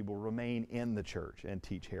heresy, will remain in the church and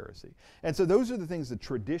teach heresy. And so those are the things that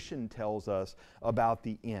tradition tells us about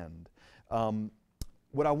the end.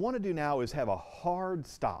 What I want to do now is have a hard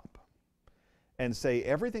stop and say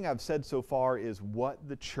everything I've said so far is what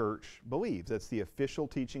the church believes. That's the official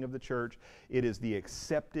teaching of the church. It is the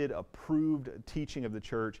accepted, approved teaching of the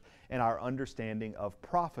church and our understanding of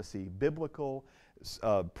prophecy, biblical,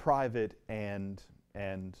 private, and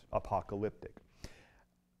apocalyptic.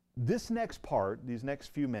 This next part, these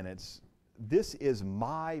next few minutes, this is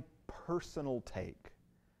my personal take.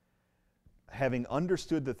 Having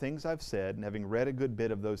understood the things I've said, and having read a good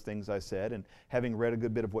bit of those things I said, and having read a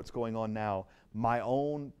good bit of what's going on now, my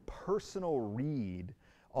own personal read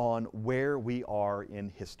on where we are in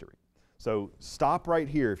history. So stop right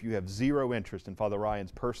here if you have zero interest in Father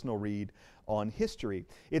Ryan's personal read on history.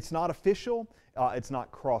 It's not official. It's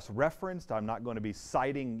not cross-referenced. I'm not going to be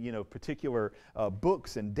citing, particular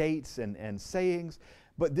books and dates and sayings.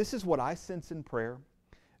 But this is what I sense in prayer.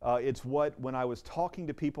 It's what, when I was talking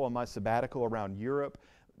to people on my sabbatical around Europe,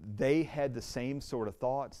 they had the same sort of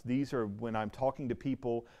thoughts. These are when I'm talking to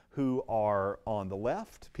people who are on the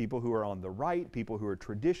left, people who are on the right, people who are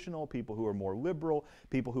traditional, people who are more liberal,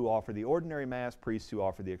 people who offer the ordinary Mass, priests who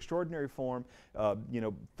offer the extraordinary form,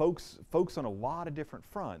 folks on a lot of different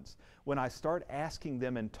fronts. When I start asking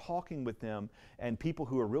them and talking with them, and people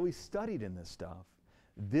who are really studied in this stuff,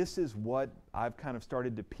 this is what I've kind of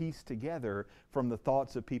started to piece together from the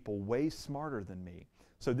thoughts of people way smarter than me.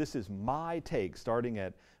 So this is my take, starting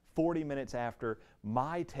at 40 minutes after,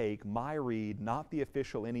 my take, my read, not the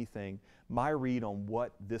official anything, my read on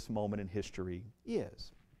what this moment in history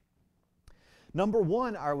is. Number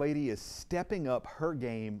one, Our Lady is stepping up her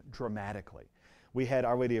game dramatically. We had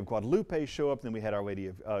Our Lady of Guadalupe show up, then we had Our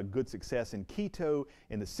Lady of Good Success in Quito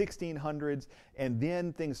in the 1600s, and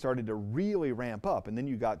then things started to really ramp up. And then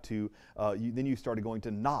you got to, then you started going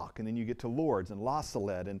to Knock, and then you get to Lourdes and La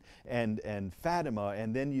Salette and Fatima,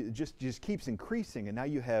 and then you just keeps increasing. And now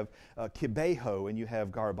you have Kibeho, and you have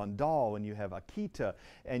Garabandal, and you have Akita,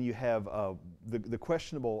 and you have the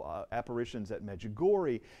questionable apparitions at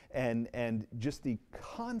Medjugorje, and just the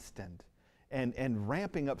constant and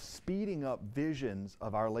ramping up, speeding up visions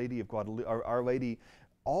of Our Lady of Guadalupe, Our Lady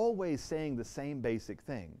always saying the same basic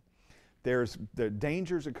thing. The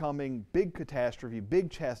dangers are coming, big catastrophe, big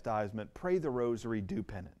chastisement, pray the rosary, do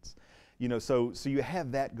penance. You know, so you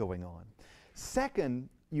have that going on. Second,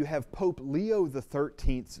 you have Pope Leo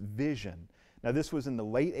XIII's vision. Now this was in the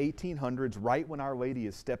late 1800s, right when Our Lady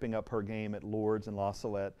is stepping up her game at Lourdes and La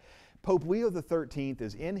Salette. Pope Leo XIII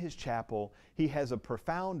is in his chapel. He has a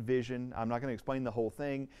profound vision. I'm not going to explain the whole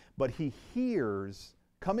thing, but he hears,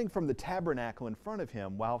 coming from the tabernacle in front of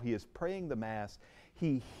him while he is praying the Mass,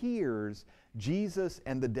 he hears Jesus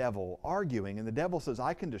and the devil arguing, and the devil says,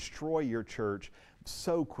 I can destroy your church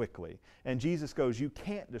so quickly. And Jesus goes, you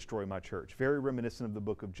can't destroy my church, very reminiscent of the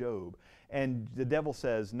book of Job. And the devil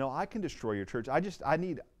says, no, I can destroy your church. I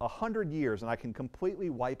need 100 years and I can completely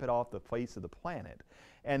wipe it off the face of the planet.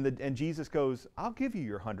 And Jesus goes, I'll give you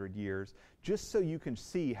your 100 years just so you can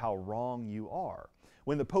see how wrong you are.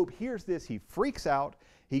 When the Pope hears this, he freaks out.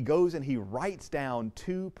 He goes and he writes down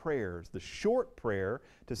two prayers, the short prayer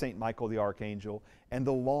to St. Michael the Archangel and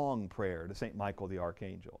the long prayer to St. Michael the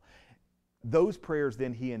Archangel. Those prayers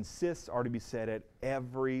then he insists are to be said at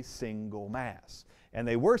every single Mass. And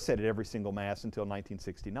they were said at every single Mass until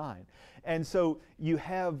 1969. And so you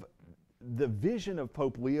have the vision of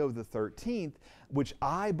Pope Leo XIII, which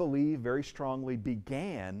I believe very strongly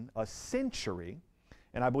began a century,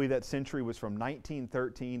 and I believe that century was from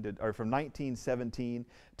 1917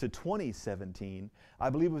 to 2017. I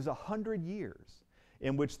believe it was 100 years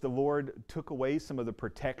in which the Lord took away some of the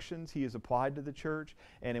protections he has applied to the church,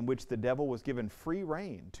 and in which the devil was given free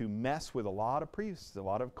rein to mess with a lot of priests, a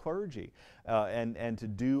lot of clergy, and to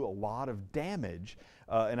do a lot of damage.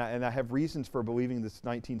 And I have reasons for believing this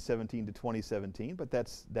 1917 to 2017, but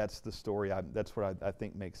that's the story. That's what I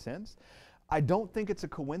think makes sense. I don't think it's a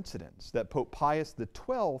coincidence that Pope Pius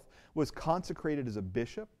XII was consecrated as a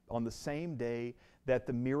bishop on the same day that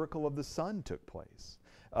the miracle of the sun took place.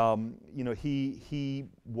 You know, he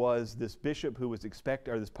was this bishop who was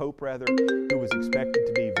expected, or this pope rather, who was expected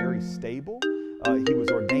to be very stable. He was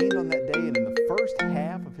ordained on that day, and in the first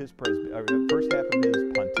half of his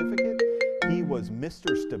pontificate, he was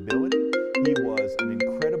Mr. Stability. He was an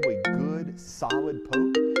incredibly good, solid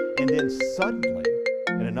pope, and then suddenly,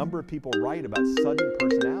 and a number of people write about sudden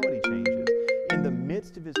personality changes, in the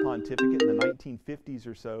midst of his pontificate in the 1950s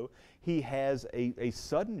or so, he has a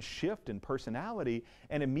sudden shift in personality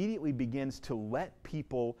and immediately begins to let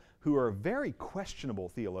people who are very questionable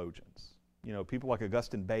theologians, you know, people like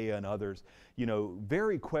Augustine Bea and others, you know,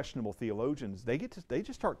 very questionable theologians, they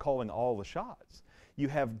just start calling all the shots. You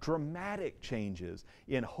have dramatic changes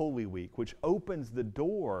in Holy Week, which opens the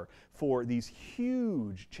door for these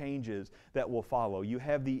huge changes that will follow. You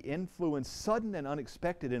have the influence, sudden and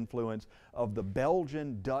unexpected influence of the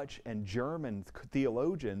Belgian, Dutch, and German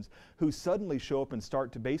theologians who suddenly show up and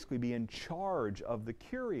start to basically be in charge of the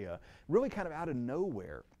Curia, really kind of out of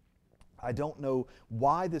nowhere. I don't know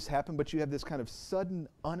why this happened, but you have this kind of sudden,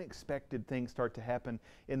 unexpected thing start to happen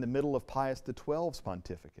in the middle of Pius XII's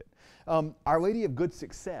pontificate. Our Lady of Good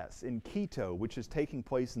Success in Quito, which is taking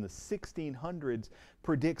place in the 1600s,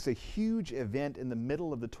 predicts a huge event in the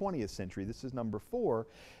middle of the 20th century. This is number 4.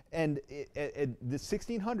 And the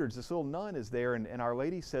 1600s, this little nun is there, and Our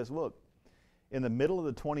Lady says, look, in the middle of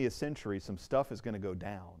the 20th century, some stuff is going to go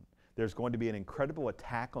down. There's going to be an incredible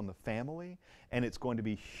attack on the family, and it's going to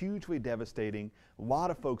be hugely devastating. A lot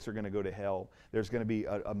of folks are going to go to hell. There's going to be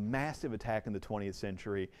a massive attack in the 20th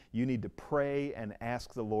century. You need to pray and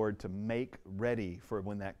ask the Lord to make ready for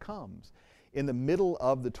when that comes. In the middle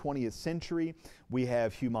of the 20th century, we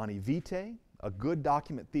have Humani Vitae, a good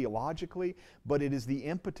document theologically, but it is the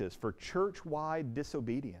impetus for church-wide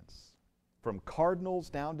disobedience, from cardinals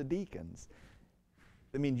down to deacons.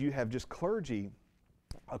 I mean, you have just clergy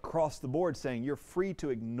across the board saying you're free to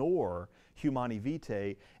ignore Humani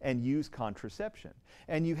Vitae and use contraception.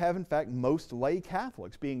 And you have, in fact, most lay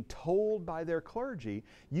Catholics being told by their clergy,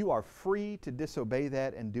 you are free to disobey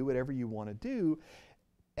that and do whatever you want to do.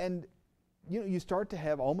 And you know, you start to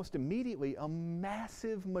have almost immediately a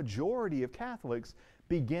massive majority of Catholics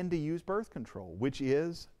begin to use birth control, which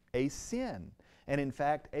is a sin, and in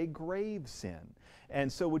fact, a grave sin.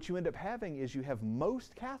 And so what you end up having is you have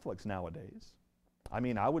most Catholics nowadays, I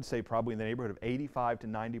mean, I would say probably in the neighborhood of 85 to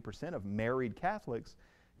 90% of married Catholics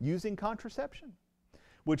using contraception,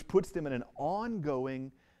 which puts them in an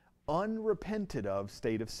ongoing, unrepented of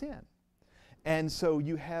state of sin. And so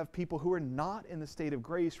you have people who are not in the state of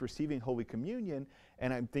grace receiving Holy Communion,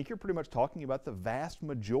 and I think you're pretty much talking about the vast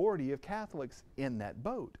majority of Catholics in that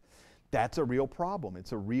boat. That's a real problem.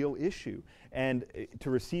 It's a real issue. And to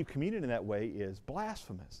receive communion in that way is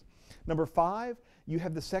blasphemous. Number 5, you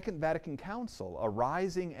have the Second Vatican Council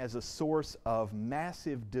arising as a source of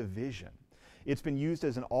massive division. It's been used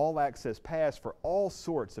as an all-access pass for all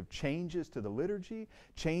sorts of changes to the liturgy,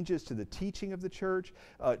 changes to the teaching of the church,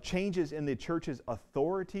 changes in the church's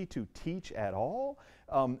authority to teach at all,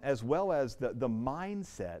 as well as the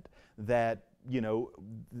mindset that, you know,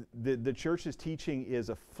 the church's teaching is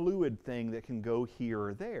a fluid thing that can go here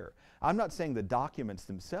or there. I'm not saying the documents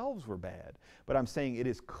themselves were bad, but I'm saying it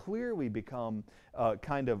has clearly become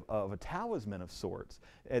kind of a talisman of sorts,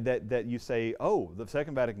 that you say, oh, the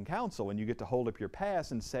Second Vatican Council, and you get to hold up your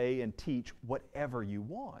pass and say and teach whatever you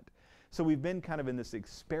want. So we've been kind of in this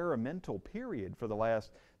experimental period for the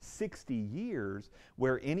last 60 years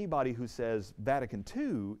where anybody who says Vatican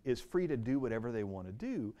II is free to do whatever they want to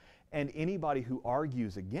do, and anybody who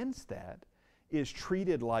argues against that is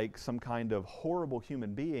treated like some kind of horrible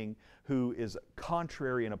human being who is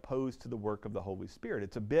contrary and opposed to the work of the Holy Spirit.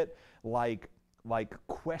 It's a bit like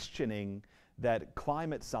questioning that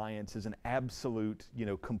climate science is an absolute, you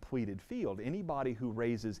know, completed field. Anybody who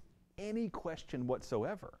raises any question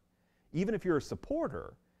whatsoever, even if you're a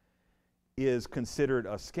supporter, is considered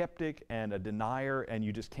a skeptic and a denier, and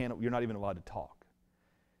you just can't, you're not even allowed to talk.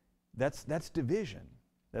 That's division.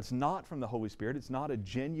 That's not from the Holy Spirit. It's not a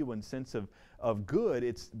genuine sense of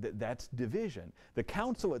good. That's division. The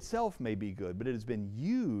council itself may be good, but it has been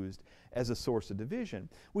used as a source of division.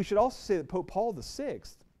 We should also say that Pope Paul VI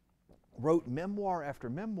wrote memoir after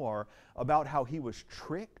memoir about how he was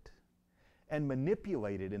tricked and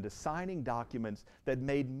manipulated into signing documents that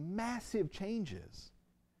made massive changes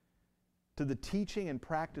to the teaching and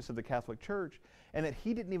practice of the Catholic Church, and that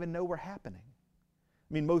he didn't even know were happening.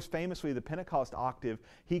 I mean, most famously, the Pentecost octave,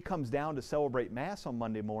 he comes down to celebrate Mass on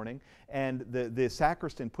Monday morning, and the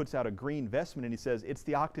sacristan puts out a green vestment, and he says, it's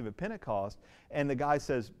the octave of Pentecost. And the guy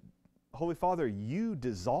says, Holy Father, you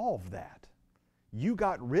dissolved that. You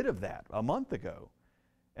got rid of that a month ago.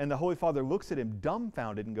 And the Holy Father looks at him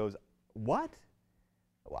dumbfounded and goes, what?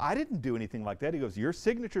 Well, I didn't do anything like that. He goes, your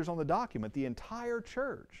signature's on the document. The entire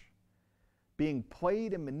church being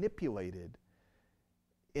played and manipulated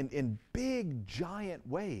in big, giant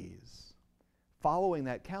ways, following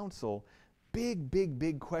that council,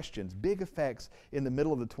 big questions, big effects in the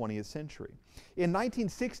middle of the 20th century. In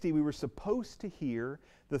 1960, we were supposed to hear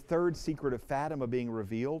the third secret of Fatima being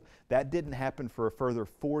revealed. That didn't happen for a further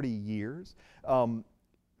 40 years.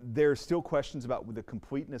 There's still questions about the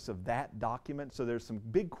completeness of that document, so there's some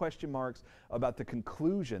big question marks about the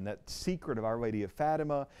conclusion, that secret of Our Lady of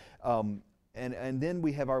Fatima. And then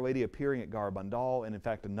we have Our Lady appearing at Garabandal, and in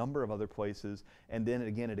fact a number of other places, and then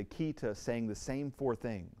again at Akita, saying the same 4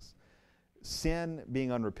 things. Sin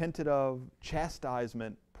being unrepented of,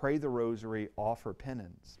 chastisement, pray the rosary, offer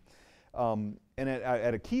penance. And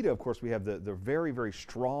at Akita, of course, we have the very, very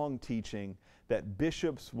strong teaching that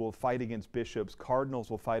bishops will fight against bishops, cardinals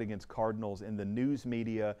will fight against cardinals in the news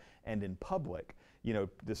media and in public. You know,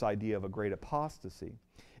 this idea of a great apostasy.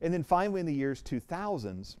 And then finally in the years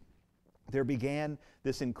 2000s, there began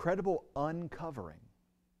this incredible uncovering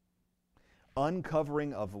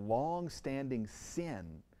of long-standing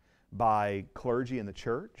sin by clergy in the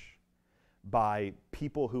church, by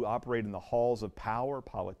people who operate in the halls of power,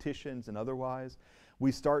 politicians and otherwise.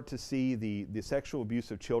 We start to see the sexual abuse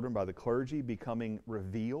of children by the clergy becoming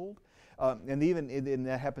revealed. And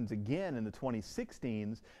that happens again in the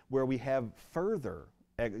 2016s, where we have further,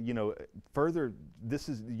 this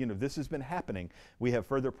has been happening. We have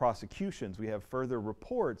further prosecutions, we have further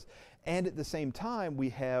reports, and at the same time we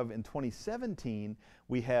have, in 2017,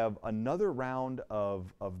 we have another round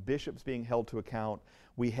of bishops being held to account.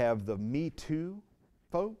 We have the Me Too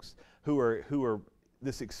folks who are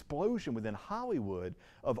this explosion within Hollywood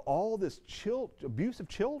of all this abuse of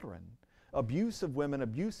children, abuse of women,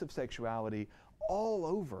 abuse of sexuality all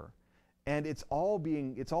over. And it's all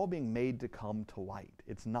being made to come to light.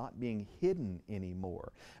 It's not being hidden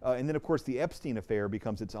anymore. And then, of course, the Epstein affair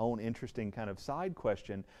becomes its own interesting kind of side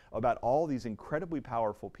question about all these incredibly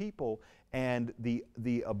powerful people and the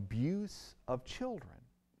abuse of children,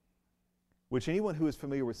 which anyone who is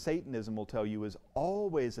familiar with Satanism will tell you is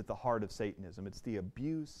always at the heart of Satanism. It's the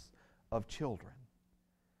abuse of children.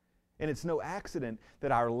 And it's no accident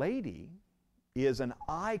that Our Lady is an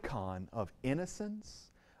icon of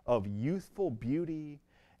innocence, of youthful beauty,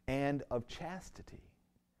 and of chastity.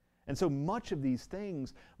 And so much of these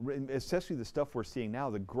things, especially the stuff we're seeing now,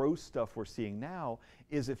 the gross stuff we're seeing now,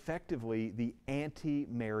 is effectively the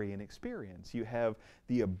anti-Marian experience. You have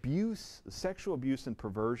the abuse, sexual abuse and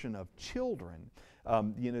perversion of children,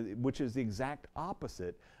 which is the exact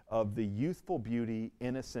opposite of the youthful beauty,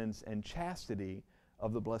 innocence, and chastity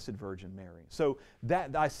of the Blessed Virgin Mary. So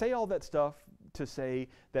that I say all that stuff to say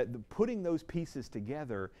that putting those pieces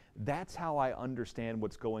together, that's how I understand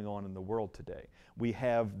what's going on in the world today. We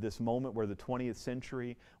have this moment where the 20th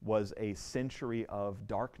century was a century of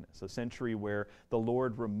darkness, a century where the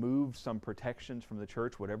Lord removed some protections from the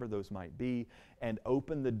church, whatever those might be, and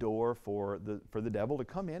opened the door for the devil to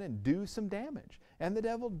come in and do some damage. And the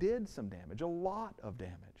devil did some damage, a lot of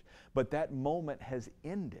damage. But that moment has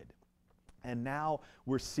ended. And now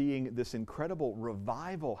we're seeing this incredible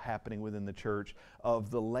revival happening within the church of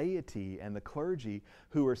the laity and the clergy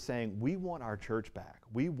who are saying, we want our church back.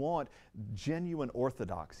 We want genuine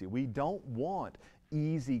orthodoxy. We don't want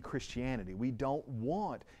easy Christianity. We don't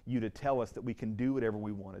want you to tell us that we can do whatever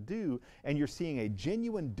we want to do. And you're seeing a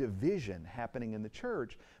genuine division happening in the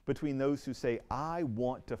church between those who say, I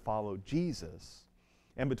want to follow Jesus,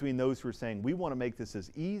 and between those who are saying, we want to make this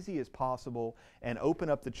as easy as possible and open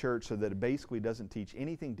up the church so that it basically doesn't teach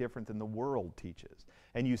anything different than the world teaches.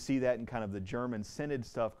 And you see that in kind of the German synod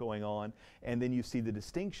stuff going on, and then you see the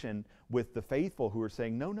distinction with the faithful who are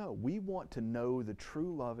saying, no, we want to know the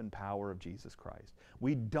true love and power of Jesus Christ.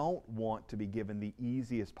 We don't want to be given the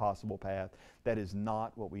easiest possible path. That is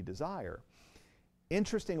not what we desire.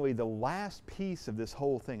 Interestingly, the last piece of this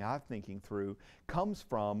whole thing I'm thinking through comes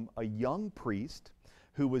from a young priest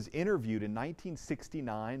who was interviewed in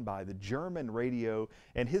 1969 by the German radio,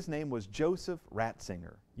 and his name was Joseph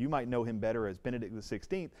Ratzinger. You might know him better as Benedict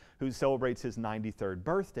XVI, who celebrates his 93rd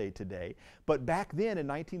birthday today. But back then in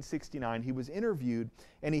 1969, he was interviewed,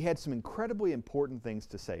 and he had some incredibly important things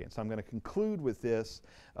to say. And so I'm going to conclude with this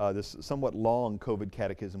somewhat long COVID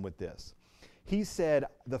catechism with this. He said,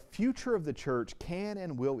 the future of the church can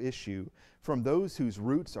and will issue from those whose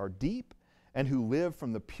roots are deep and who live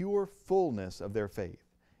from the pure fullness of their faith.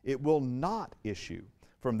 It will not issue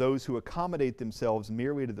from those who accommodate themselves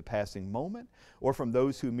merely to the passing moment, or from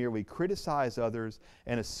those who merely criticize others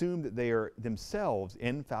and assume that they are themselves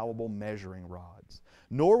infallible measuring rods.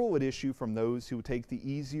 Nor will it issue from those who take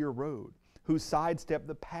the easier road, who sidestep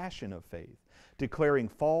the passion of faith, declaring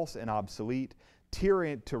false and obsolete,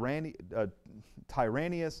 tyrannous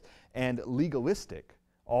and legalistic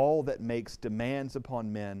all that makes demands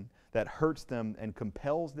upon men, that hurts them and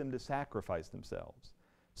compels them to sacrifice themselves.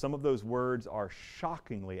 Some of those words are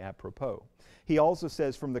shockingly apropos. He also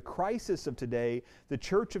says, from the crisis of today, the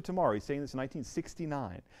church of tomorrow, he's saying this in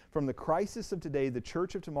 1969, from the crisis of today, the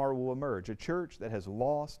church of tomorrow will emerge, a church that has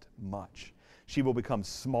lost much. She will become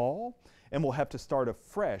small and will have to start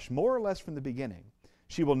afresh, more or less from the beginning.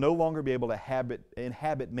 She will no longer be able to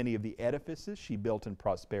inhabit many of the edifices she built in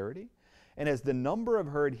prosperity. And as the number of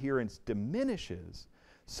her adherents diminishes,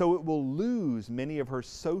 so it will lose many of her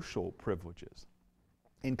social privileges.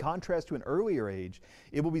 In contrast to an earlier age,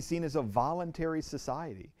 it will be seen as a voluntary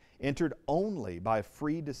society, entered only by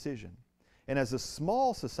free decision. And as a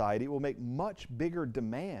small society, it will make much bigger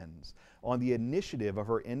demands on the initiative of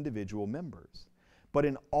her individual members. But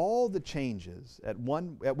in all the changes at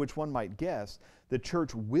which one might guess, the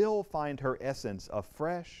church will find her essence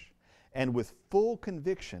afresh and with full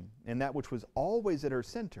conviction in that which was always at her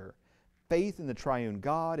center, faith in the triune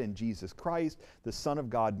God and Jesus Christ, the Son of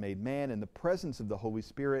God made man, in the presence of the Holy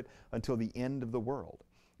Spirit until the end of the world.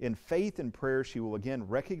 In faith and prayer, she will again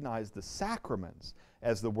recognize the sacraments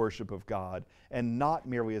as the worship of God and not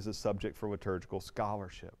merely as a subject for liturgical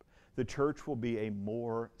scholarship. The church will be a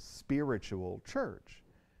more spiritual church.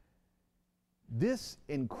 This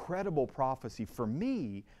incredible prophecy, for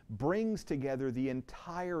me, brings together the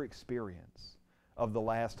entire experience of the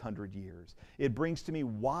last 100 years. It brings to me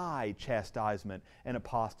why chastisement and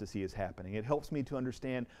apostasy is happening. It helps me to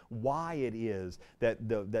understand why it is that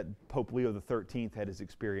Pope Leo XIII had his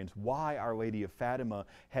experience, why Our Lady of Fatima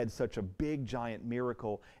had such a big, giant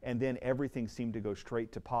miracle, and then everything seemed to go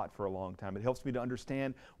straight to pot for a long time. It helps me to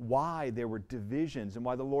understand why there were divisions and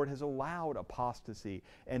why the Lord has allowed apostasy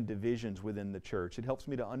and divisions within the church. It helps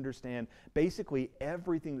me to understand basically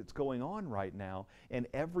everything that's going on right now and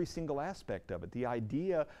every single aspect of it. The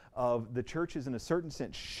idea of the church is in a certain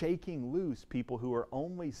sense shaking loose people who are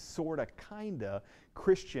only sorta, kinda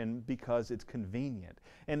Christian because it's convenient.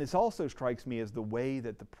 And this also strikes me as the way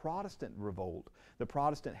that the Protestant revolt, the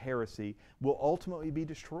Protestant heresy, will ultimately be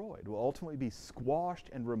destroyed, will ultimately be squashed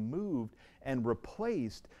and removed and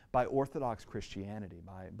replaced by Orthodox Christianity,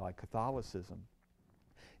 by Catholicism.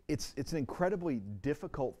 It's an incredibly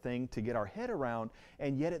difficult thing to get our head around,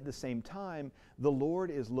 and yet at the same time, the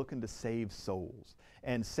Lord is looking to save souls.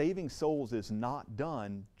 And saving souls is not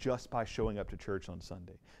done just by showing up to church on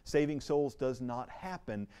Sunday. Saving souls does not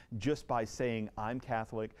happen just by saying, I'm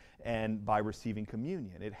Catholic, and by receiving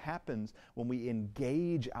communion. It happens when we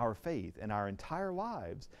engage our faith, and our entire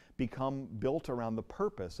lives become built around the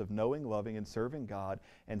purpose of knowing, loving, and serving God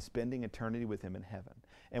and spending eternity with Him in heaven.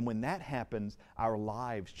 And when that happens, our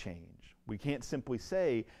lives change. We can't simply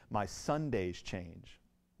say, my Sundays change.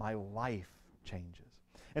 My life changes.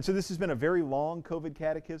 And so this has been a very long COVID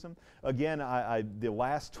catechism. Again, the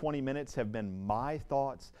last 20 minutes have been my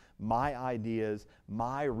thoughts, my ideas,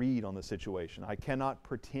 my read on the situation. I cannot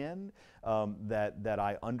pretend that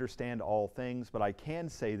I understand all things, but I can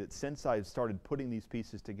say that since I've started putting these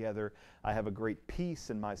pieces together, I have a great peace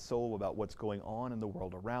in my soul about what's going on in the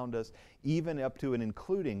world around us, even up to and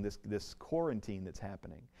including this quarantine that's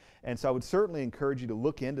happening. And so I would certainly encourage you to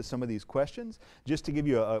look into some of these questions. Just to give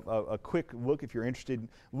you a quick look, if you're interested,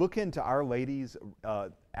 look into Our Lady's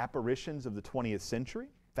apparitions of the 20th century.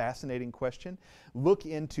 Fascinating question. Look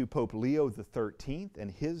into Pope Leo XIII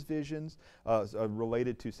and his visions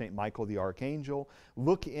related to St. Michael the Archangel.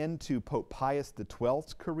 Look into Pope Pius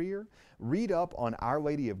XII's career. Read up on Our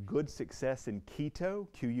Lady of Good Success in Quito,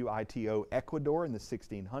 Quito, Ecuador in the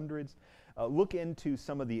 1600s. Look into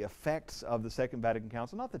some of the effects of the Second Vatican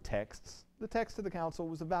Council, not the texts. The text of the council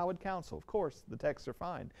was a valid council. Of course, the texts are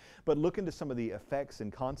fine. But look into some of the effects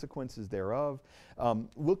and consequences thereof.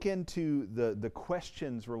 Look into the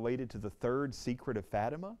questions related to the third secret of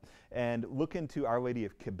Fatima. And look into Our Lady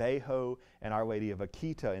of Kibeho and Our Lady of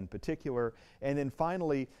Akita in particular. And then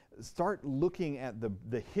finally, start looking at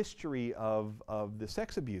the history of the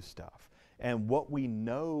sex abuse stuff and what we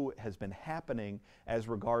know has been happening as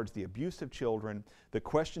regards the abuse of children, the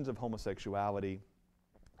questions of homosexuality,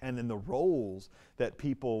 and then the roles that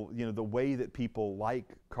people, the way that people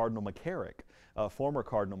like Cardinal McCarrick, former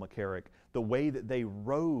Cardinal McCarrick, the way that they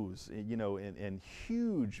rose, in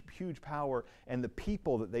huge, huge power, and the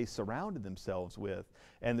people that they surrounded themselves with,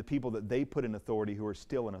 and the people that they put in authority who are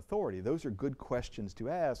still in authority. Those are good questions to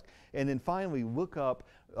ask. And then finally, look up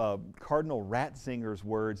Cardinal Ratzinger's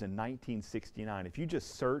words in 1969. If you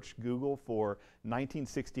just search Google for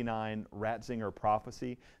 1969 Ratzinger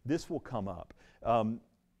prophecy, this will come up.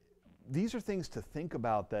 These are things to think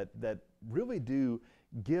about that really do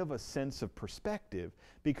give a sense of perspective,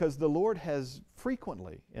 because the Lord has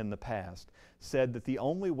frequently in the past said that the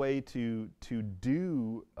only way to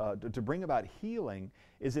bring about healing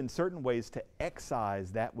is in certain ways to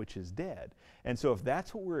excise that which is dead. And so if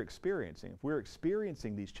that's what we're experiencing, if we're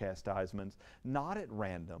experiencing these chastisements not at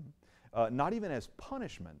random, not even as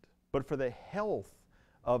punishment, but for the health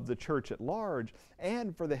of the church at large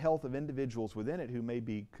and for the health of individuals within it who may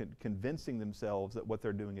be convincing themselves that what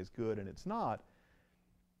they're doing is good and it's not,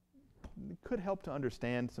 it could help to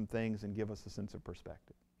understand some things and give us a sense of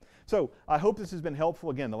perspective. So I hope this has been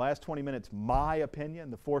helpful. Again, the last 20 minutes, my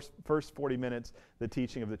opinion, the first 40 minutes, the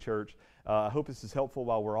teaching of the church. I hope this is helpful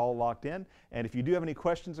while we're all locked in. And if you do have any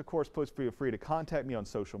questions, of course, please feel free to contact me on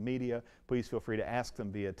social media. Please feel free to ask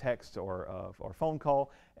them via text or phone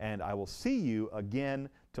call. And I will see you again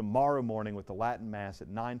tomorrow morning with the Latin Mass at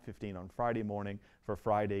 9:15 on Friday morning for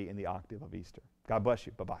Friday in the octave of Easter. God bless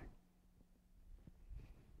you. Bye-bye.